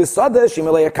 Vafilu b'sadeh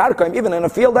shimelei karkaim, even in a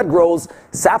field that grows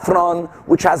saffron,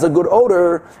 which has a good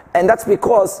odor, and that's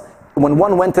because when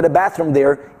one went to the bathroom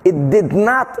there, it did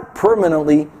not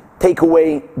permanently take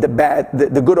away the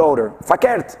good odor.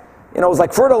 Fakert, it was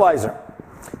like fertilizer.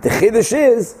 The chiddush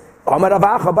is, Amar Rav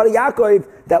Acha bar Yaakov,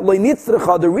 that lo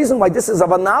nitzrecha, the reason why this is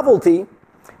of a novelty,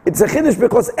 it's a chiddush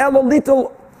because elo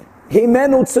little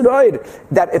himenu tzeroid,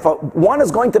 that if one is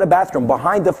going to the bathroom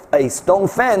behind a stone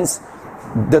fence,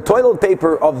 the toilet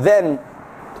paper of then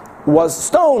was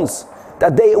stones,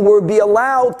 that they would be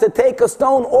allowed to take a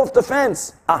stone off the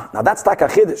fence. Now that's like a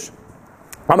chiddush.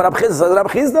 Let's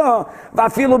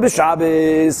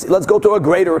go to a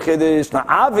greater chiddush. Now,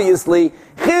 obviously,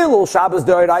 chilul Shabbos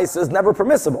d'oraisa is never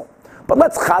permissible. But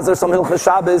let's chazer some hilchos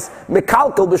Shabbos.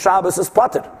 Mekalkel b'Shabbos is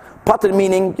pater. Pater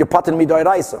meaning you're pater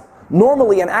midoraisa.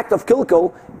 Normally, an act of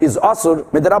kilkel is asur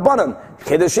midrabanan.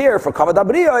 Chiddush here for kavod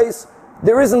habriyos,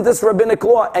 there isn't this rabbinic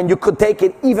law, and you could take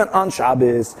it even on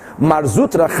Shabbos.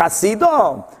 Marzutra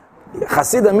chasida.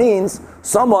 Chasida means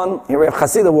someone, here we have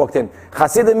Chasida walked in.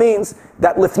 Chasida means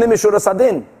that lifnim mishura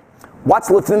sadin. What's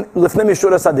lifnim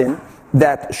mishura sadin?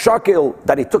 That shakil,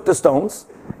 that he took the stones,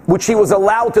 which he was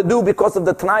allowed to do because of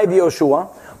the Tanai of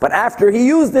Yoshua, but after he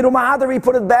used it, he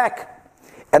put it back.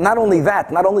 And not only that,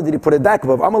 not only did he put it back,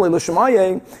 but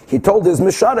he told his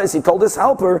mishares, he told his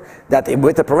helper, that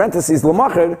with the parentheses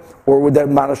l'macher, or with the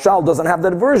marashal doesn't have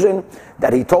that version,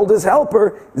 that he told his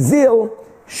helper, zil,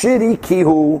 shiri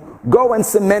kihu, go and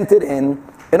cement it in.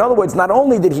 In other words, not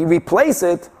only did he replace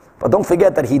it, but don't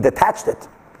forget that he detached it.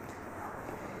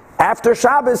 After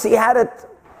Shabbos, he had it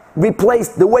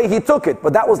replaced the way he took it,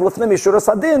 but that was lefnim mishura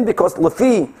sadin, because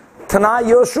lefi Tanai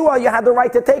Yoshua, you had the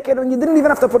right to take it, and you didn't even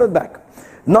have to put it back.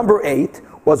 Number 8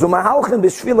 was umahalchin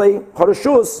b'shvilei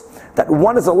harashus, that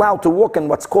one is allowed to walk in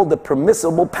what's called the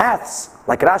permissible paths.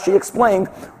 Like Rashi explained,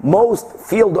 most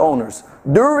field owners,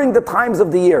 during the times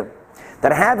of the year,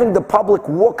 that having the public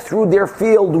walk through their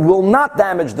field will not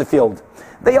damage the field.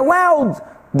 They allowed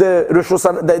the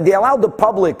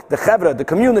public, the chevra, the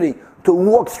community, to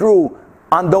walk through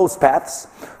on those paths.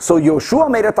 So Yoshua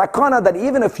made a takana that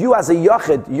even if you as a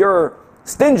yachid, you're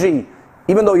stingy,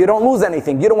 even though you don't lose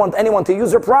anything, you don't want anyone to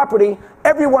use your property,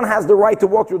 everyone has the right to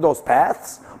walk through those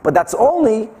paths, but that's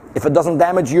only if it doesn't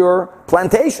damage your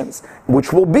plantations,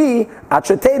 which will be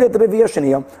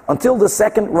until the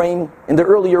second rain in the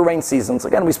earlier rain seasons.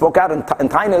 Again, we spoke out in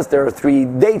Tainus, there are 3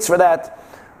 dates for that.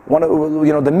 One,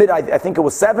 the mid, I think it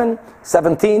was 7,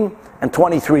 17, and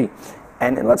 23.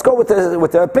 And let's go with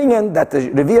the opinion that the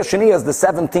Revi'ah Sheni is the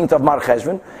 17th of Mar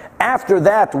Cheshvan. After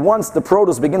that, once the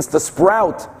produce begins to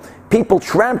sprout, people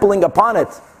trampling upon it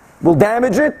will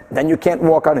damage it, then you can't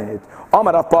walk on it.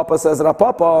 Amar Rav Papa says, Rav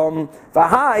Papa,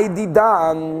 V'hai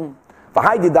didan,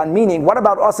 V'haididan, meaning, what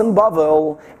about us in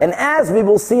Bavel? And as we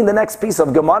will see in the next piece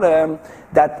of Gemara,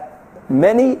 that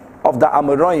many of the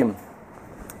Amoraim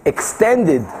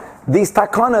extended these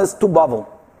takanas to Bavel.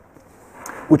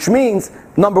 Which means,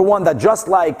 number one, that just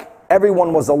like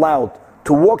everyone was allowed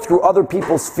to walk through other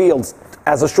people's fields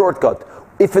as a shortcut,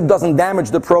 if it doesn't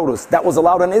damage the produce, that was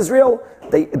allowed in Israel,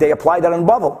 they applied that in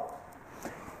Bavel.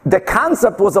 The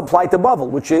concept was applied to Bavel,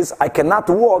 which is, I cannot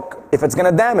walk if it's going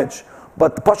to damage.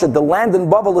 But Pasha, the land in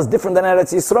Bavel is different than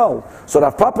Eretz Yisrael. So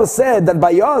Rav Papa said that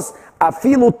by us,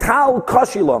 afilu tal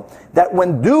kashila, that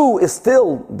when dew is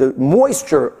still, the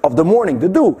moisture of the morning, the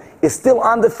dew, is still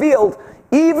on the field,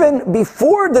 even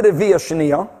before the Revi'ah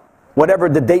Sheniya, whatever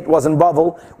the date was in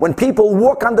Bavel, when people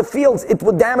walk on the fields, it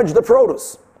would damage the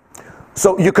produce.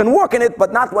 So you can walk in it,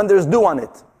 but not when there's dew on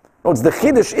it. Notice the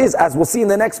chiddush is, as we'll see in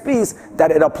the next piece, that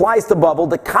it applies to Bavel.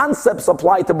 The concepts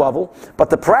apply to Bavel,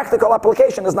 but the practical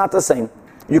application is not the same.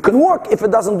 You can walk if it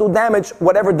doesn't do damage,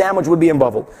 whatever damage would be in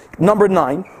Bavel. Number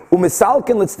 9,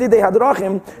 umisalkin l'tzidei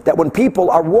hadrachim, that when people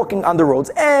are walking on the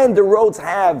roads, and the roads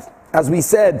have, as we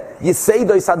said,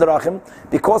 yiseidos hadrachim,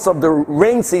 because of the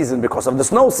rain season, because of the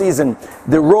snow season,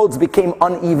 the roads became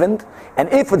uneven. And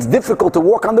if it's difficult to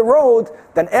walk on the road,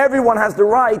 then everyone has the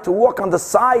right to walk on the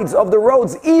sides of the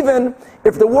roads, even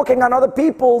if they're walking on other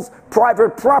people's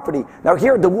private property. Now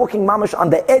here, they're walking mamash on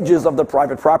the edges of the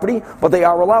private property, but they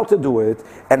are allowed to do it.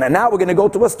 And now we're going to go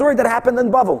to a story that happened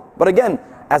in Bavel. But again,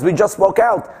 as we just spoke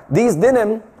out, these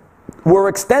dinim were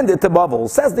extended to Bavel.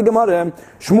 Says the Gemara,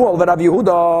 Shmuel v'Rav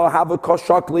Yehuda have a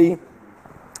shakli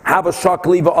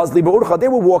v'azli b'urcha. They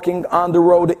were walking on the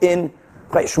road in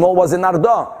Shmuel was in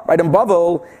Arda, right in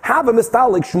Bavel. Have a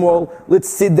mistalik Shmuel,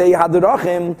 l'tzidei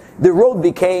hadrachim. The road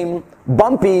became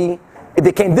bumpy, it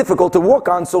became difficult to walk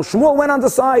on, so Shmuel went on the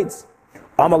sides.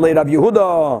 Amalei Rav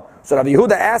Yehuda. So Rav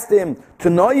Yehuda asked him,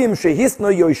 Tanoyim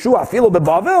shehisno Yoshua filo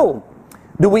beBavel?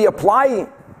 Do we apply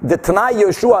the Tanai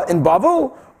Yoshua in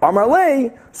Bavel?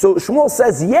 Amalei. So Shmuel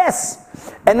says yes,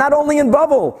 and not only in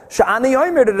Bavel. Sha'ani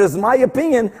Omer, it is my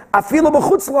opinion, afilo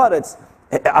b'chutz la'aretz,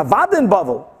 avad in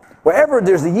Bavel. Wherever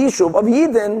there's a yishuv of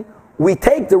Yidden, we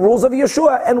take the rules of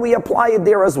Yeshua and we apply it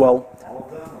there as well.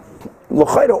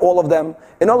 All of them.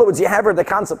 In other words, you have the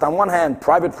concept, on one hand,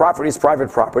 private property is private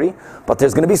property, but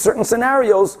there's going to be certain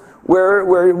scenarios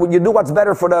where you do what's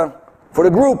better for the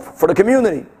group, for the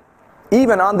community.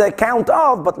 Even on the account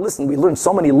of, but listen, we learned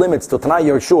so many limits to Tanai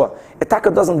Yeshua.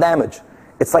 Itaka doesn't damage.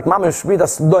 It's like Mamash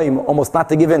Shvidas Doim, almost not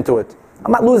to give into it.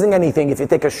 I'm not losing anything if you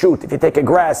take a shoot, if you take a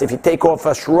grass, if you take off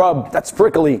a shrub that's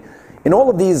prickly. In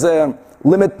all of these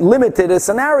limited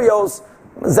scenarios,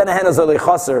 then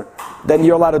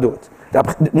you're allowed to do it.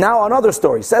 Now another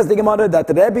story. Says the Gemara that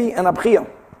Rebbe and Abchia.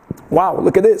 Wow,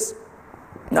 look at this.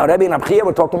 Now Rebbe and Abchia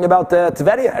were talking about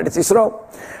Tveria, Eretz Yisrael.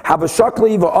 Have a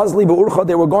shakli v'azli b'urcha.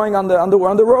 They were going on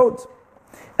the road.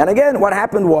 And again, what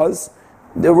happened was,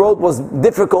 the road was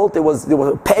difficult, there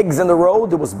were pegs in the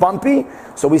road, it was bumpy,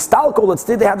 so we stalkol,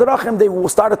 they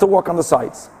started to walk on the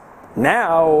sides.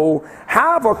 Now,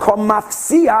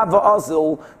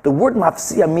 the word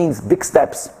mafsiya means big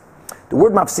steps. The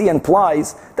word mafsiya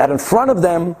implies that in front of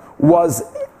them was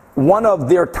one of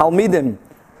their Talmidim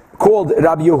called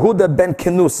Rabbi Yehuda ben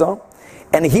Kenusa,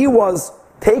 and he was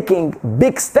taking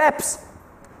big steps.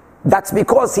 That's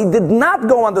because he did not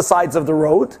go on the sides of the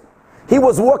road. He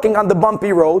was walking on the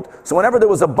bumpy road, so whenever there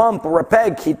was a bump or a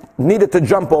peg, he needed to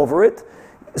jump over it.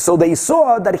 So they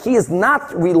saw that he is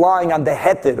not relying on the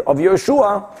heter of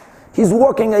Yeshua. He's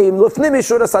walking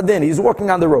he's walking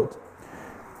on the road.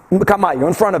 Kamayu,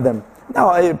 in front of them.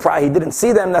 Now, he didn't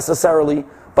see them necessarily,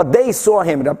 but they saw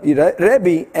him.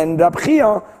 Rebbe and Rab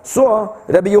Chia saw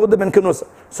Rabbi Yehuda ben Kenusa.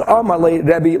 So Amalei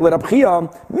Rebbe le Rab Chia,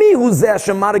 mi hu zeh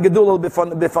shemar gedul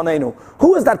befanenu.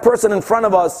 Who is that person in front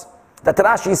of us that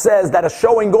Rashi says that is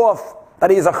showing off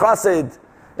that he is a chassid?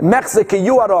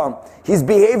 He's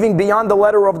behaving beyond the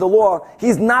letter of the law.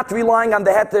 He's not relying on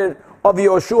the heter of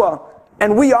Yeshua,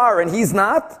 and we are, and he's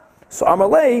not. So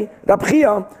Amalei, Rab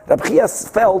Chia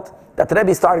felt that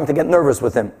Rebbe is starting to get nervous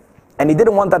with him, and he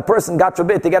didn't want that person, God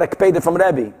forbid, to get a kpeda from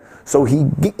Rebbe. So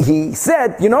he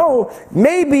said,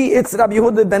 maybe it's Rabbi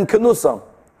Yehuda ben Kenusa.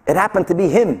 It happened to be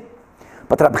him.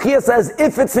 But Rabbi Chia says,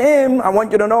 if it's him, I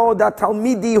want you to know that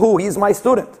Talmidi he's my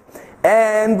student.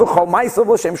 And he's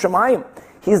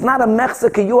not a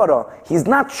mechzek yura. He's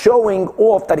not showing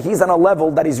off that he's on a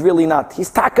level that he's really not. He's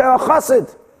taka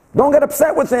chassid. Don't get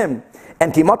upset with him.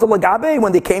 And Timatu Lagabe,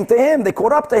 when they came to him, they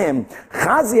caught up to him.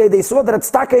 Chazie, they saw that it's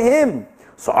taka him.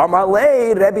 So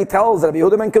Amalei, Rebbe tells Rabbi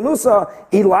Yehuda ben Kenusa,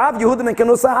 Ilav Yehuda ben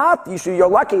Kenusa hat, you're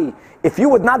lucky. If you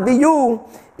would not be you,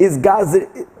 is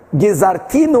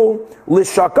Gizartinu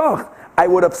l'shakach. I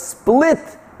would have split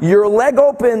your leg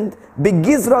open,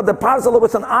 begizra the parzala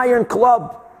with an iron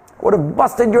club. I would have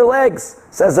busted your legs.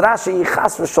 Says Rashi,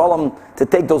 chas v'shalom, to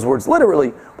take those words literally.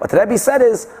 What Rebbe said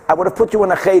is, I would have put you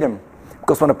in a chedim.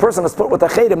 Because when a person is put with a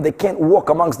chedim, they can't walk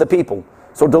amongst the people.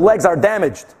 So the legs are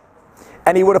damaged.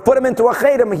 And he would have put him into a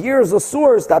chedim. Here's the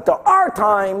source that there are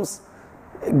times,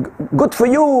 good for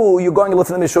you, you're going to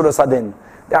listen to Mishura Sadin.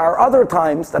 There are other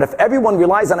times that if everyone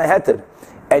relies on a heter,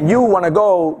 and you want to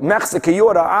go,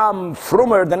 Mechzekiyura, I'm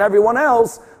frumer than everyone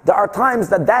else, there are times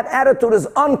that attitude is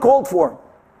uncalled for.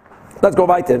 Let's go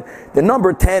weiter. The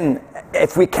number 10,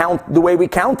 if we count the way we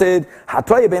counted,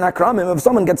 if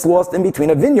someone gets lost in between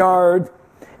a vineyard,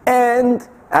 and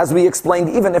as we explained,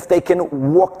 even if they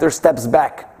can walk their steps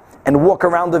back and walk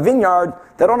around the vineyard,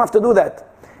 they don't have to do that.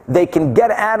 They can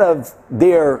get out of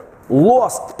their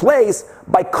lost place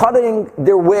by cutting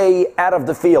their way out of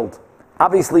the field.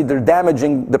 Obviously, they're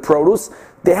damaging the produce.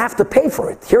 They have to pay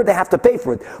for it. Here they have to pay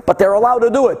for it. But they're allowed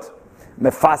to do it.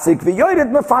 Mefasik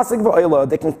v'yoyred, mefasik v'oila.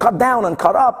 They can cut down and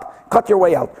cut up, cut your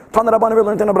way out. Tana Rabban ever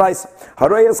learned in a brayso.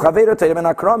 Haroyes chaveira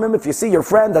te'emen akramim. If you see your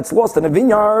friend that's lost in a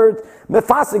vineyard,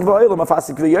 mefasik v'oila,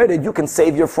 mefasik v'yoyred, you can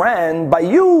save your friend by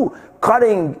you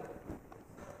cutting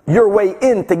your way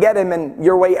in to get him and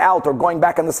your way out, or going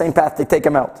back on the same path to take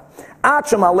him out.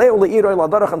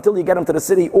 Until you get him to the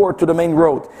city or to the main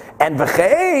road. And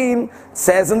v'chein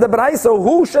says in the brayso,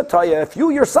 hu shetaya, if you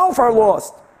yourself are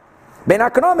lost, ben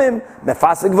akramim,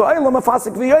 mefasik v'oila,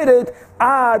 mefasik v'yoyred,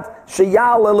 ad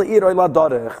sheyale le'iroy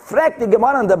ladarech. Frek the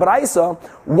Gemara in the brayso,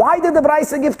 why did the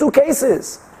brayso give two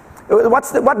cases?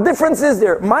 What difference is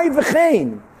there? My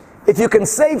v'chein, if you can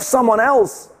save someone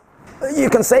else,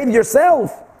 you can save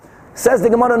yourself. Says the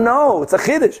Gemara, no, it's a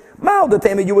chiddush.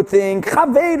 Ma'odetema, you would think,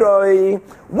 chaveiroi,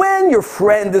 when your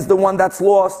friend is the one that's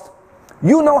lost,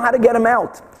 you know how to get him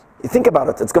out. You think about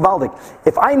it, it's gavaldik.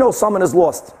 If I know someone is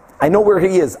lost, I know where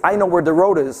he is, I know where the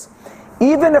road is,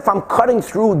 even if I'm cutting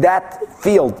through that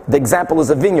field, the example is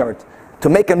a vineyard, to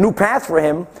make a new path for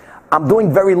him, I'm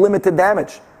doing very limited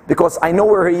damage, because I know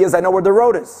where he is, I know where the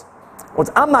road is. Once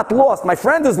I'm not lost, my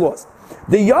friend is lost.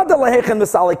 The yada lehechen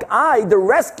v'salik, I, the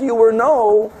rescuer,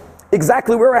 know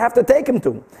exactly where I have to take him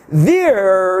to.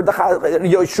 There, the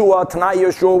Yeshua, Tanai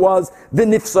Yeshua was the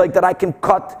nifsek that I can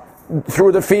cut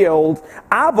through the field.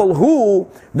 Aval hu,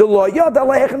 the lo yada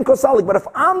lehechen kosalik. But if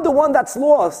I'm the one that's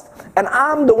lost, and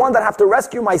I'm the one that have to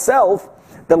rescue myself,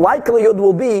 the likelihood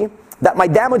will be that my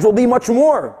damage will be much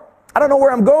more. I don't know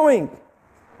where I'm going.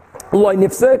 Lo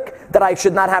nifsek, that I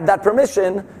should not have that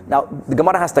permission. Now, the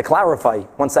Gemara has to clarify,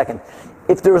 1 second.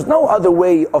 If there is no other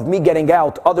way of me getting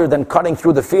out other than cutting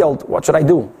through the field, what should I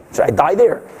do? Should I die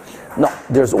there? No,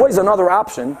 there's always another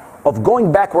option of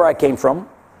going back where I came from.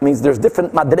 It means there's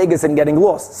different madregas in getting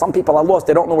lost. Some people are lost,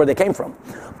 they don't know where they came from.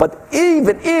 But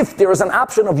even if there is an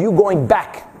option of you going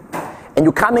back, and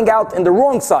you coming out in the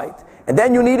wrong side, and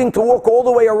then you needing to walk all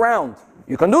the way around,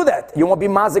 you can do that. You won't be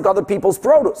mazik other people's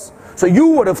produce. So you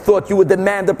would have thought you would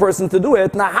demand the person to do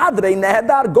it. Nahadre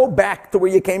nehedar, go back to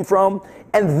where you came from,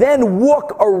 and then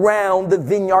walk around the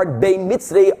vineyard Bein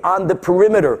Mitzrei on the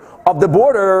perimeter of the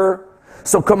border.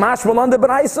 So Kamash on the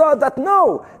B'raisa that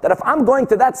no, that if I'm going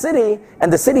to that city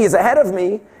and the city is ahead of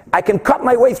me, I can cut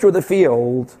my way through the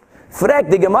field. Frek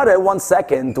the Gemara, 1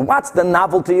 second. What's the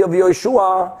novelty of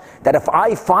Yeshua? That if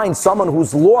I find someone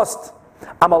who's lost,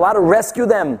 I'm allowed to rescue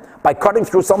them by cutting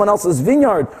through someone else's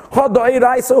vineyard.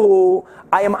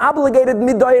 I am obligated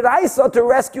midoiraisa to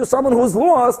rescue someone who's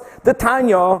lost. The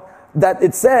Tanya that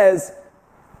it says,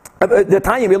 the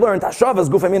Tanya we learned, Hashavas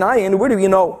Gufaminayin, where do we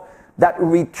know that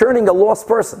returning a lost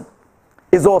person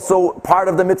is also part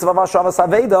of the mitzvah of Hashavas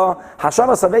Haveda?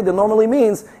 Hashavas Haveda normally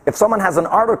means if someone has an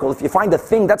article, if you find a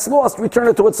thing that's lost, return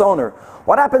it to its owner.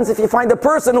 What happens if you find a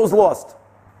person who's lost?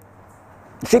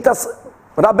 Shitas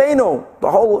Rabbeinu,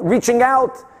 the whole reaching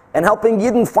out and helping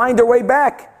Yidden find their way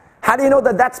back. How do you know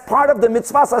that that's part of the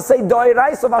mitzvah? I say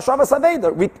doirais of Hashavas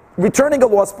Haveda, returning a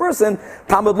lost person.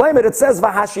 Talmud Lamed, it says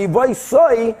v'hashivoi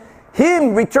soy,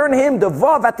 him, return him. The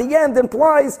vav at the end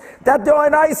implies that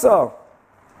doiraisa.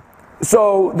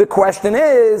 So the question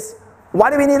is,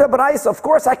 why do we need a baraisa? Of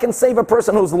course, I can save a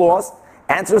person who's lost.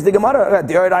 Answers the Gemara,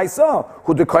 doiraisa,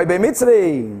 hu dekoy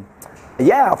b'mitzri.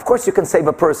 Yeah, of course you can save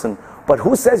a person. But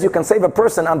who says you can save a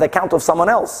person on the account of someone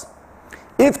else?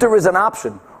 If there is an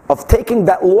option of taking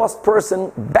that lost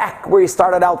person back where he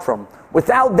started out from,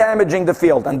 without damaging the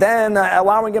field, and then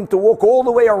allowing him to walk all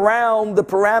the way around the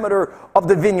parameter of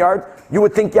the vineyard, you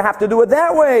would think you have to do it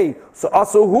that way. So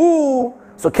also who?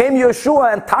 So came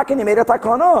Yeshua and Takani made a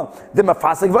takana. The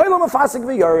mafasik v'aylo mafasik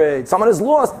v'yared. Someone is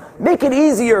lost. Make it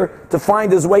easier to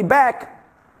find his way back,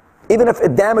 even if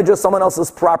it damages someone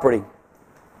else's property.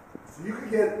 So you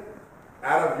can get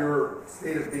out of your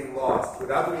state of being lost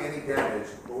without doing any damage,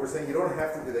 but we're saying you don't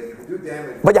have to do that. You can do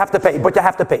damage. But you have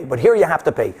to pay. But here you have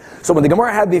to pay. So when the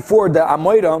Gemara had before the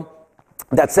Amoira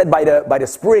that said by the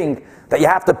spring that you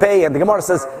have to pay, and the Gemara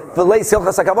says,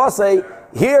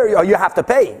 here you have to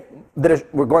pay.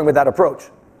 We're going with that approach.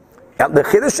 And the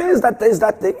Chiddush is that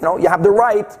you have the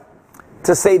right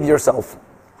to save yourself.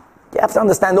 You have to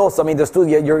understand also, the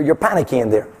studio, you're panicking in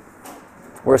there.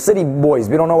 We're city boys,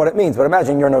 we don't know what it means, but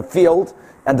imagine you're in a field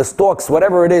and the stalks,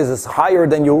 whatever it is higher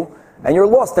than you, and you're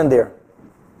lost in there.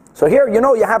 So here, you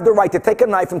have the right to take a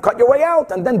knife and cut your way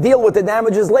out and then deal with the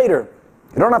damages later.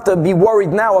 You don't have to be worried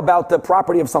now about the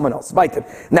property of someone else.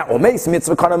 Now,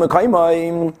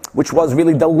 which was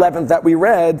really the 11th that we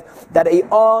read, that a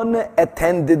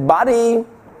unattended body,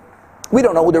 we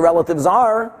don't know who the relatives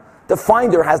are. The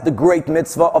finder has the great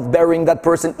mitzvah of burying that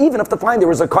person, even if the finder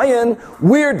is a kohen.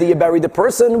 Where do you bury the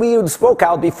person? We spoke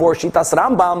out before Shitas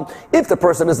Rambam. If the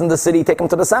person is in the city, take him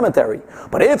to the cemetery.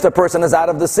 But if the person is out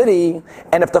of the city,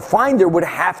 and if the finder would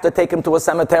have to take him to a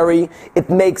cemetery, it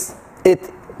makes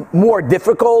it more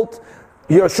difficult.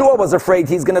 Yeshua was afraid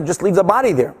he's going to just leave the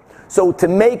body there. So to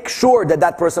make sure that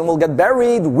that person will get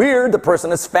buried, where the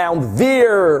person is found,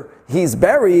 there he's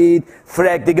buried,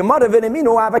 frag the Gemara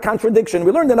v'neminu, have a contradiction.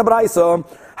 We learned in a Braisa,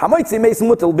 hamaitzi meis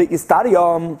mutel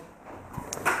be'istariya,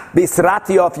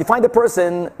 be'isratiyah. If you find a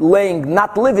person laying,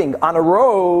 not living, on a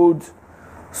road,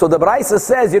 so the Braisa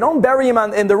says you don't bury him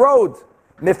in the road.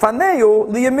 Mefaneu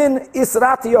liyamin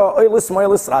isratiyah,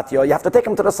 oilismoil isratiyah. You have to take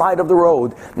him to the side of the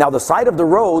road. Now the side of the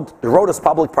road is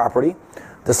public property.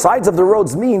 The sides of the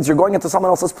roads means you're going into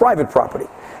someone else's private property.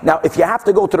 Now, if you have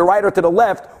to go to the right or to the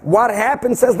left, what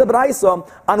happens, says the Braisa,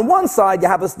 on one side you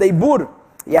have a steibur,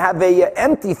 you have a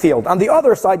empty field. On the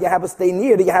other side you have a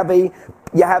steinir, you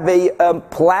have a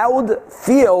plowed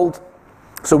field.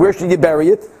 So where should you bury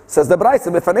it? Says the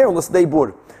Braisa, mefaneu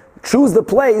l'steibur. Choose the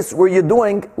place where you're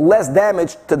doing less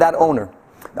damage to that owner.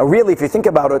 Now really, if you think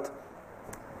about it,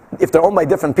 if they're owned by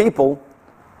different people,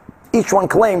 each one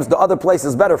claims the other place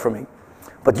is better for me.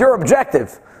 But you're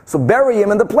objective. So bury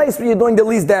him in the place where you're doing the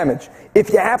least damage.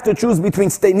 If you have to choose between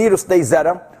steinir or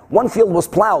steizera, one field was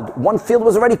plowed, one field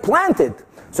was already planted.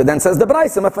 So then says the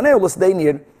Braisa, mefaneu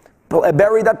l'steinir,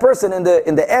 bury that person in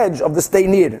the edge of the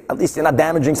steinir. At least you're not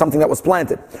damaging something that was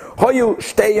planted. Hoyu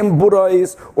shteim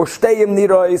burais or shteim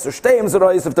nirais or shteim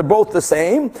zerais, if they're both the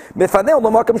same, mefaneu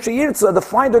l'makam sheyirtza, the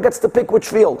finder gets to pick which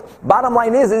field. Bottom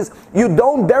line is you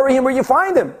don't bury him where you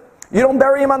find him. You don't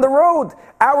bury him on the road.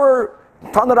 Our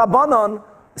Tana Rabbanan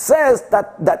says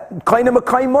that kainim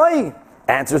kaimai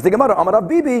answers the Gemara. Amar Rav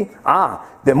Bibi,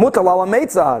 the mutal ala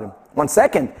meitzar. 1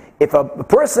 second. If a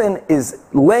person is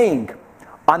laying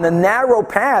on a narrow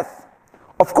path,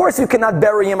 of course you cannot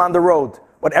bury him on the road.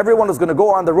 But everyone who's going to go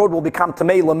on the road will become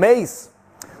tamei lameis.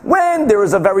 When there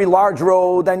is a very large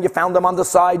road and you found him on the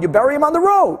side, you bury him on the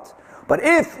road. But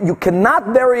if you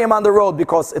cannot bury him on the road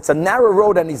because it's a narrow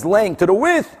road and he's laying to the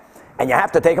width, and you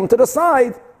have to take him to the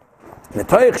side,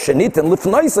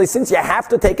 since you have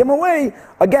to take him away,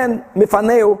 again, you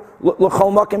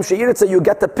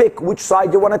get to pick which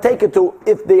side you want to take it to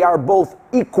if they are both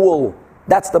equal.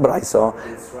 That's the Braisa.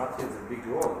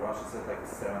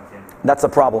 That's the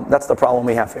problem. That's the problem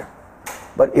we have here.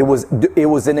 But it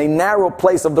was in a narrow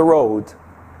place of the road.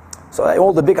 So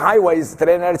all the big highways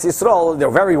today in Eretz Yisrael, they're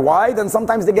very wide and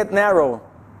sometimes they get narrow.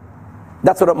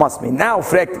 That's what it must mean. Now,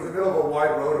 if it was in the middle of a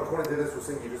wide road, according to this, we're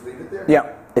saying you just leave it there?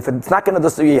 Yeah. If it's not going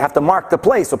to, you have to mark the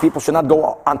place, so people should not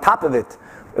go on top of it.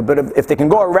 But if they can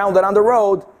go around it on the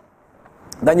road,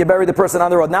 then you bury the person on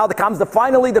the road. Now comes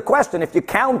finally the question. If you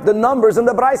count the numbers in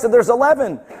the Braisa, there's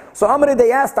 11. So how many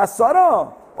they asked?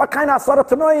 Asara? What kind of Asara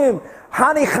Tanoim?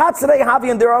 Hani Chatzrei Havi,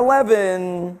 and there are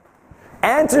 11.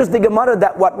 Answers the Gemara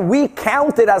that what we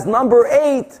counted as number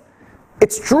 8,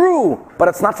 it's true, but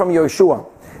it's not from Yeshua.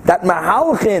 That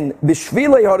Mahalchin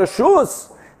B'Shvilei Harashus,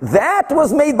 that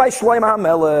was made by Shlomo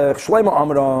HaMelech, Shlomo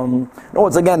Amram. No,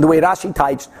 it's again the way Rashi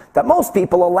teaches, that most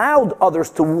people allowed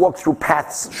others to walk through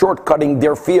paths, shortcutting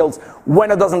their fields, when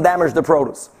it doesn't damage the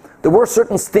produce. There were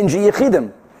certain stingy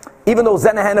Yechidim. Even though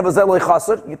Zenahen was Eloi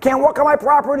Chaser, you can't walk on my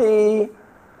property.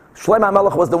 Shlomo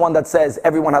HaMelech was the one that says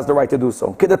everyone has the right to do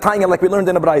so. Kedatanya, like we learned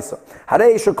in the Braisa.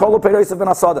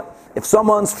 If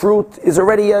someone's fruit is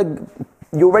already,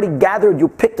 you already gathered, you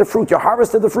picked the fruit, you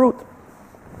harvested the fruit.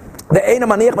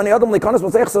 And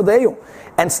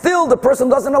still the person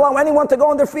doesn't allow anyone to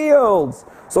go in their fields.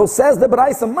 So says the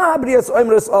Braisa,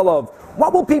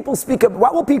 what will people speak of?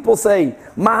 What will people say?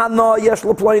 What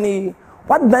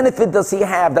benefit does he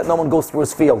have that no one goes through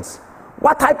his fields?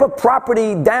 What type of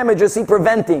property damage is he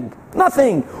preventing?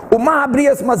 Nothing. No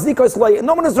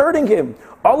one is hurting him.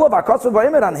 All of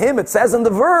our on him, it says in the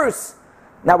verse.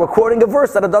 Now we're quoting a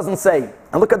verse that it doesn't say.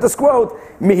 And look at this quote.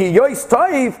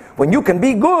 When you can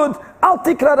be good, al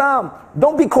tikraram.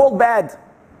 Don't be called bad.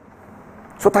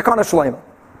 So takana shleima.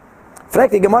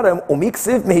 Fragt die Gemara,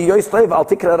 umiksiv mihiyois toiv al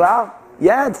tikrara?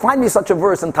 Yeah, find me such a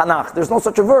verse in Tanakh. There's no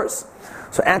such a verse.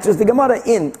 So answers the Gemara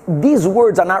in, these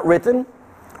words are not written.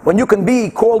 When you can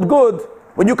be called good,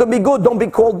 when you can be good, don't be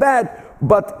called bad.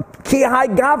 But ki hai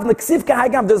gav, neksiv ki hai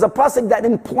gav, there's a pasuk that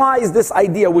implies this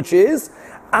idea, which is,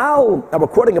 now we're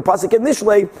quoting a pasuk in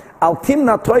Mishlei, al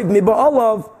timna toiv mi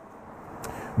ba'alav,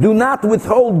 do not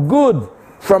withhold good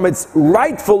from its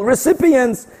rightful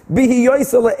recipients, when you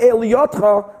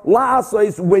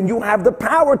have the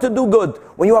power to do good.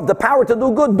 When you have the power to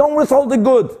do good, don't withhold the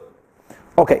good.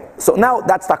 Okay, so now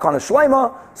that's Takana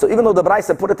Shleima. So even though the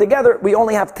Braisa put it together, we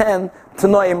only have 10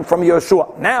 Tanoim from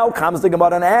Yeshua. Now comes the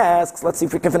Gemara and asks, let's see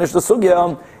if we can finish the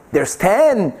Sugya. There's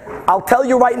 10. I'll tell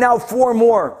you right now 4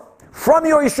 more. From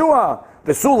Yeshua.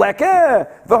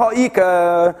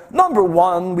 Number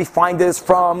 1, we find this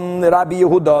from Rabbi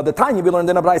Yehuda. The time we learned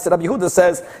in the Braisa, Rabbi Yehuda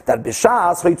says that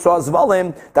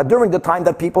that during the time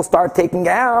that people start taking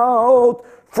out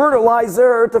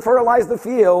fertilizer to fertilize the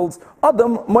fields,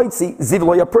 Adam Moitzi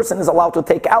Zivloy, a person is allowed to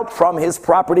take out from his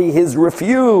property his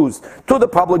refuse to the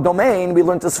public domain. We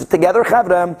learned this together,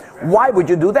 Chavra. Why would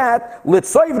you do that?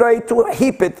 To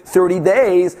heap it 30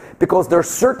 days, because there are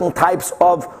certain types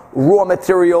of raw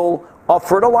material of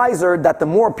fertilizer that the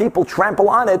more people trample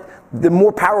on it, the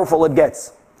more powerful it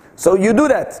gets. So you do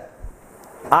that.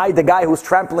 The guy who's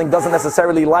trampling, doesn't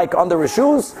necessarily like under his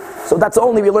shoes. So that's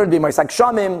only we learned in Maisak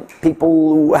Shamim,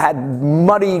 people who had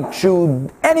muddy shoes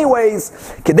anyways.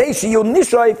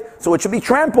 So it should be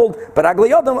trampled.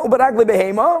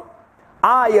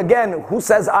 Again, who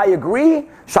says I agree?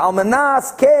 That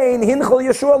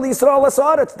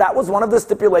was one of the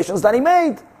stipulations that he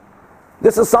made.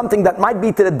 This is something that might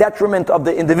be to the detriment of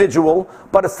the individual,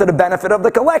 but it's to the benefit of the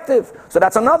collective. So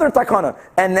that's another takana.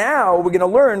 And now we're going to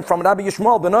learn from Rabbi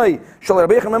Yishmael Benoi,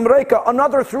 Rabbi Avraham Meyer Zajac,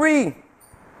 another 3.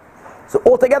 So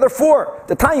altogether 4.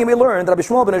 The time we learned Rabbi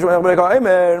Yishmael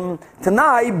Benoi,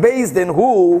 Tanai based in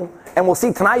who, and we'll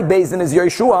see Tanai based in is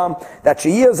Yeshua,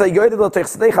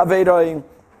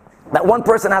 that one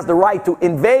person has the right to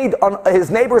invade on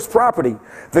his neighbor's property.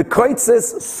 The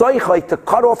koitzes soichai, to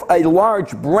cut off a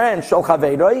large branch shel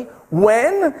chaveiroi,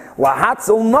 when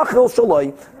lahatzel nachil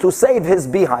shaloi, to save his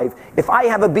beehive. If I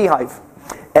have a beehive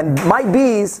and my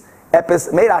bees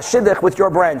made a shidduch with your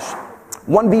branch,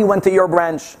 one bee went to your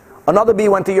branch, another bee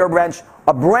went to your branch.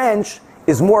 A branch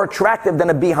is more attractive than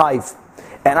a beehive,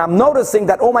 and I'm noticing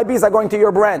that all my bees are going to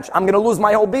your branch. I'm going to lose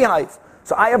my whole beehive.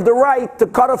 So I have the right to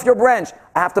cut off your branch.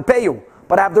 I have to pay you.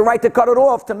 But I have the right to cut it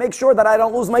off to make sure that I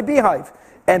don't lose my beehive.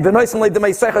 And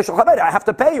I have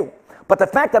to pay you. But the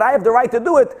fact that I have the right to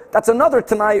do it, that's another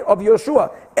Tanai of Yeshua.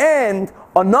 And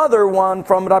another one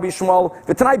from Rabbi Shmuel,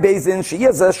 the Tanai Bezin, she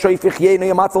is a Sheifich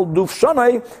Yenoi Amatzal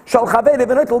Dufshanoi Shal Chavei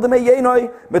V'Noitel Demei Yenoi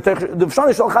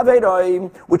Dufshanoi Shal Chavei,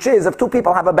 which is if 2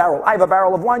 people have a barrel. I have a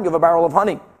barrel of wine, you have a barrel of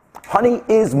honey. Honey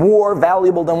is more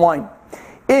valuable than wine.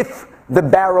 If the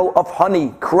barrel of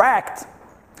honey cracked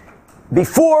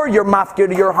before you're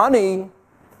mafkir your honey,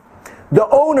 the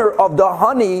owner of the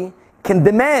honey can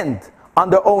demand on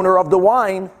the owner of the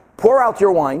wine, pour out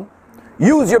your wine,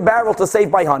 use your barrel to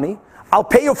save my honey, I'll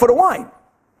pay you for the wine.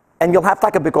 And you'll have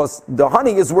taka because the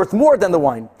honey is worth more than the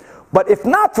wine. But if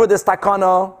not for this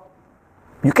takana,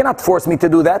 you cannot force me to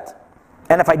do that.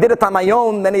 And if I did it on my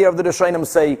own, many of the Rishonim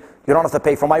say, you don't have to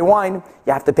pay for my wine,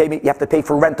 you have to pay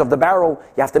for rent of the barrel,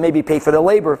 you have to maybe pay for the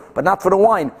labor, but not for the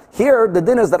wine. Here, the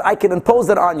din is that I can impose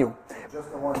it on you.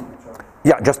 Just the wine you charge?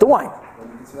 Yeah, just the wine.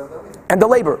 And the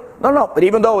labor. No, but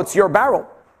even though it's your barrel.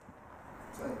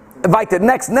 Invited.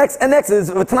 Next is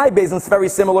Tanai Bezin. It's very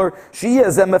similar. She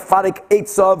is a mefarik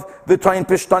eitzav v'toyin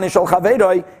pishtani shel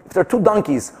chaveiroi. If there are 2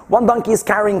 donkeys, one donkey is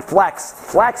carrying flax.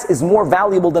 Flax is more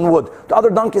valuable than wood. The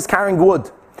other donkey is carrying wood.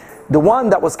 The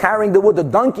one that was carrying the wood, the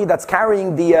donkey that's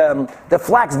carrying the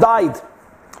flax died.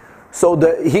 So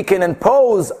he can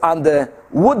impose on the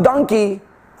wood donkey,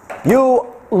 you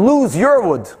lose your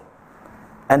wood,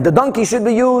 and the donkey should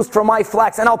be used for my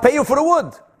flax, and I'll pay you for the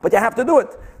wood. But you have to do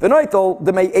it. So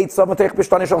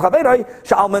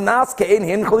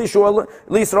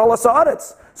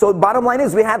bottom line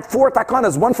is we had 4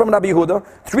 takanas, 1 from Rabbi Yehuda,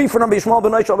 3 from Rabbi Yishmael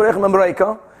ben Avraham Meyer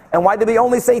Zajac. And why did we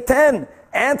only say 10?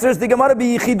 Answers the Gemara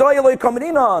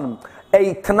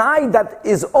a Tanai that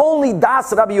is only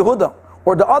Das Rabbi Yehuda,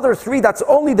 or the other 3 that's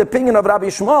only the opinion of Rabbi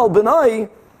Yishmael Benai,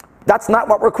 That's not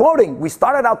what we're quoting. We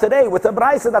started out today with a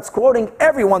Braisa that's quoting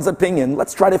everyone's opinion.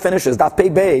 Let's try to finish this. Daf Pei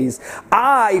Beis.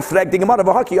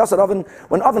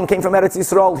 When Oven came from Eretz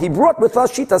Yisrael, he brought with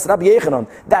us Shitas Rabbi Yechanan.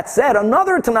 That said,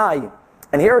 another Tanai,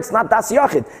 and here it's not Das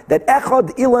Yachid, that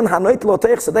Echad Ilan Hanoit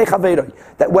Loteich Sadei Chaveroi,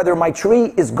 that whether my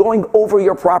tree is going over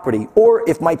your property, or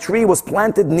if my tree was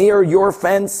planted near your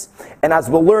fence, and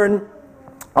as we'll learn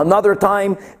another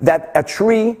time, that a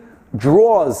tree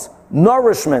draws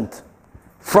nourishment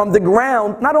from the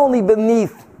ground, not only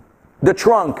beneath the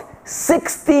trunk,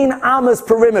 16 amas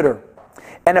perimeter.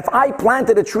 And if I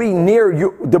planted a tree near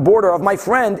the border of my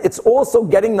friend, it's also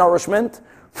getting nourishment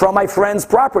from my friend's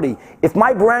property. If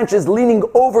my branch is leaning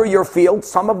over your field,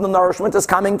 some of the nourishment is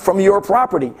coming from your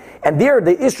property. And there,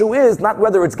 the issue is not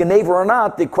whether it's genever or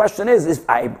not. The question is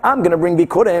I'm going to bring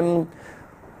bikurim.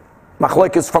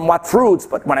 Machlokes from what fruits?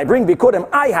 But when I bring bikurim,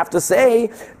 I have to say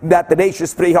that the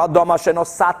reishis pri hadama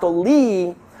shenosato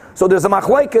li. So there's a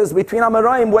machlokes between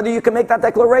Amoraim whether you can make that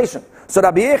declaration. So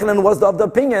Rabbi Yechanan was of the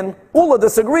opinion, Ula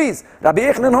disagrees. Rabbi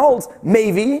Yechanan holds,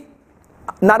 maybe,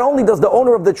 not only does the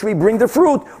owner of the tree bring the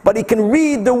fruit, but he can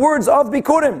read the words of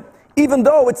bikurim. Even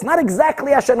though it's not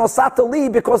exactly ashenosato li,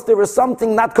 because there is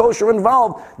something not kosher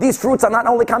involved. These fruits are not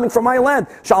only coming from my land.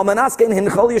 Shalmanaskein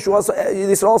hinchal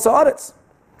Yisrael sa'aretz.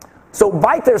 So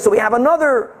we have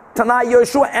another Tanai.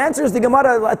 Yeshua answers the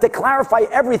Gemara to clarify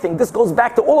everything. This goes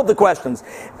back to all of the questions.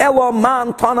 Elo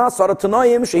man tana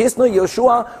saratanoim shehisnu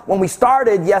Yeshua. When we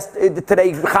started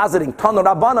today chazaring Tanu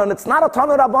Rabbanon, it's not a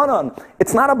Tanu Rabbanon.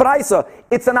 It's not a Braisa.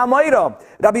 It's an Amayra.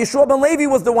 Rabbi Yeshua ben Levi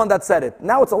was the one that said it.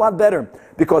 Now it's a lot better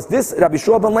because this Rabbi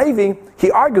Yeshua ben Levi,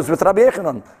 he argues with Rabbi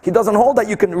Yechanan. He doesn't hold that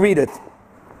you can read it.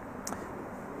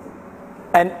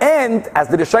 And as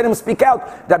the Rishonim speak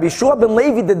out, Rabbi Yeshua ben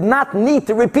Levi did not need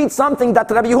to repeat something that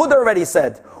Rabbi Yehuda already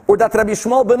said, or that Rabbi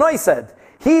Shmuel Benoi said.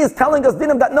 He is telling us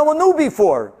dinim that no one knew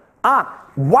before.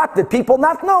 What did people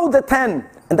not know? The 10.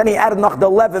 And then he added noch the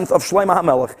 11th of Shlomo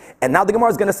HaMelech. And now the Gemara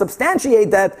is going to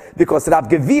substantiate that because Rab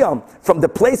Gevia, from the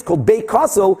place called Beit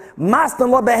Kosel, Mastan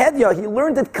La Behedya, he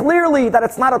learned it clearly that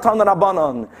it's not a Tana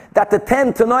Rabbanon, that the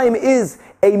 10 Tanaim is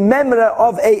a memra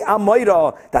of a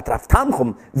Amoira, that Rav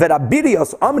Tanchum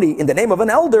Verabirios Amri, in the name of an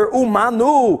elder,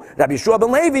 Umanu, Rabbi Yeshua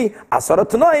ben Levi, Asara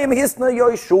Tanaim Hisna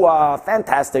Yeshua.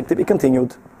 Fantastic, to be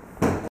continued.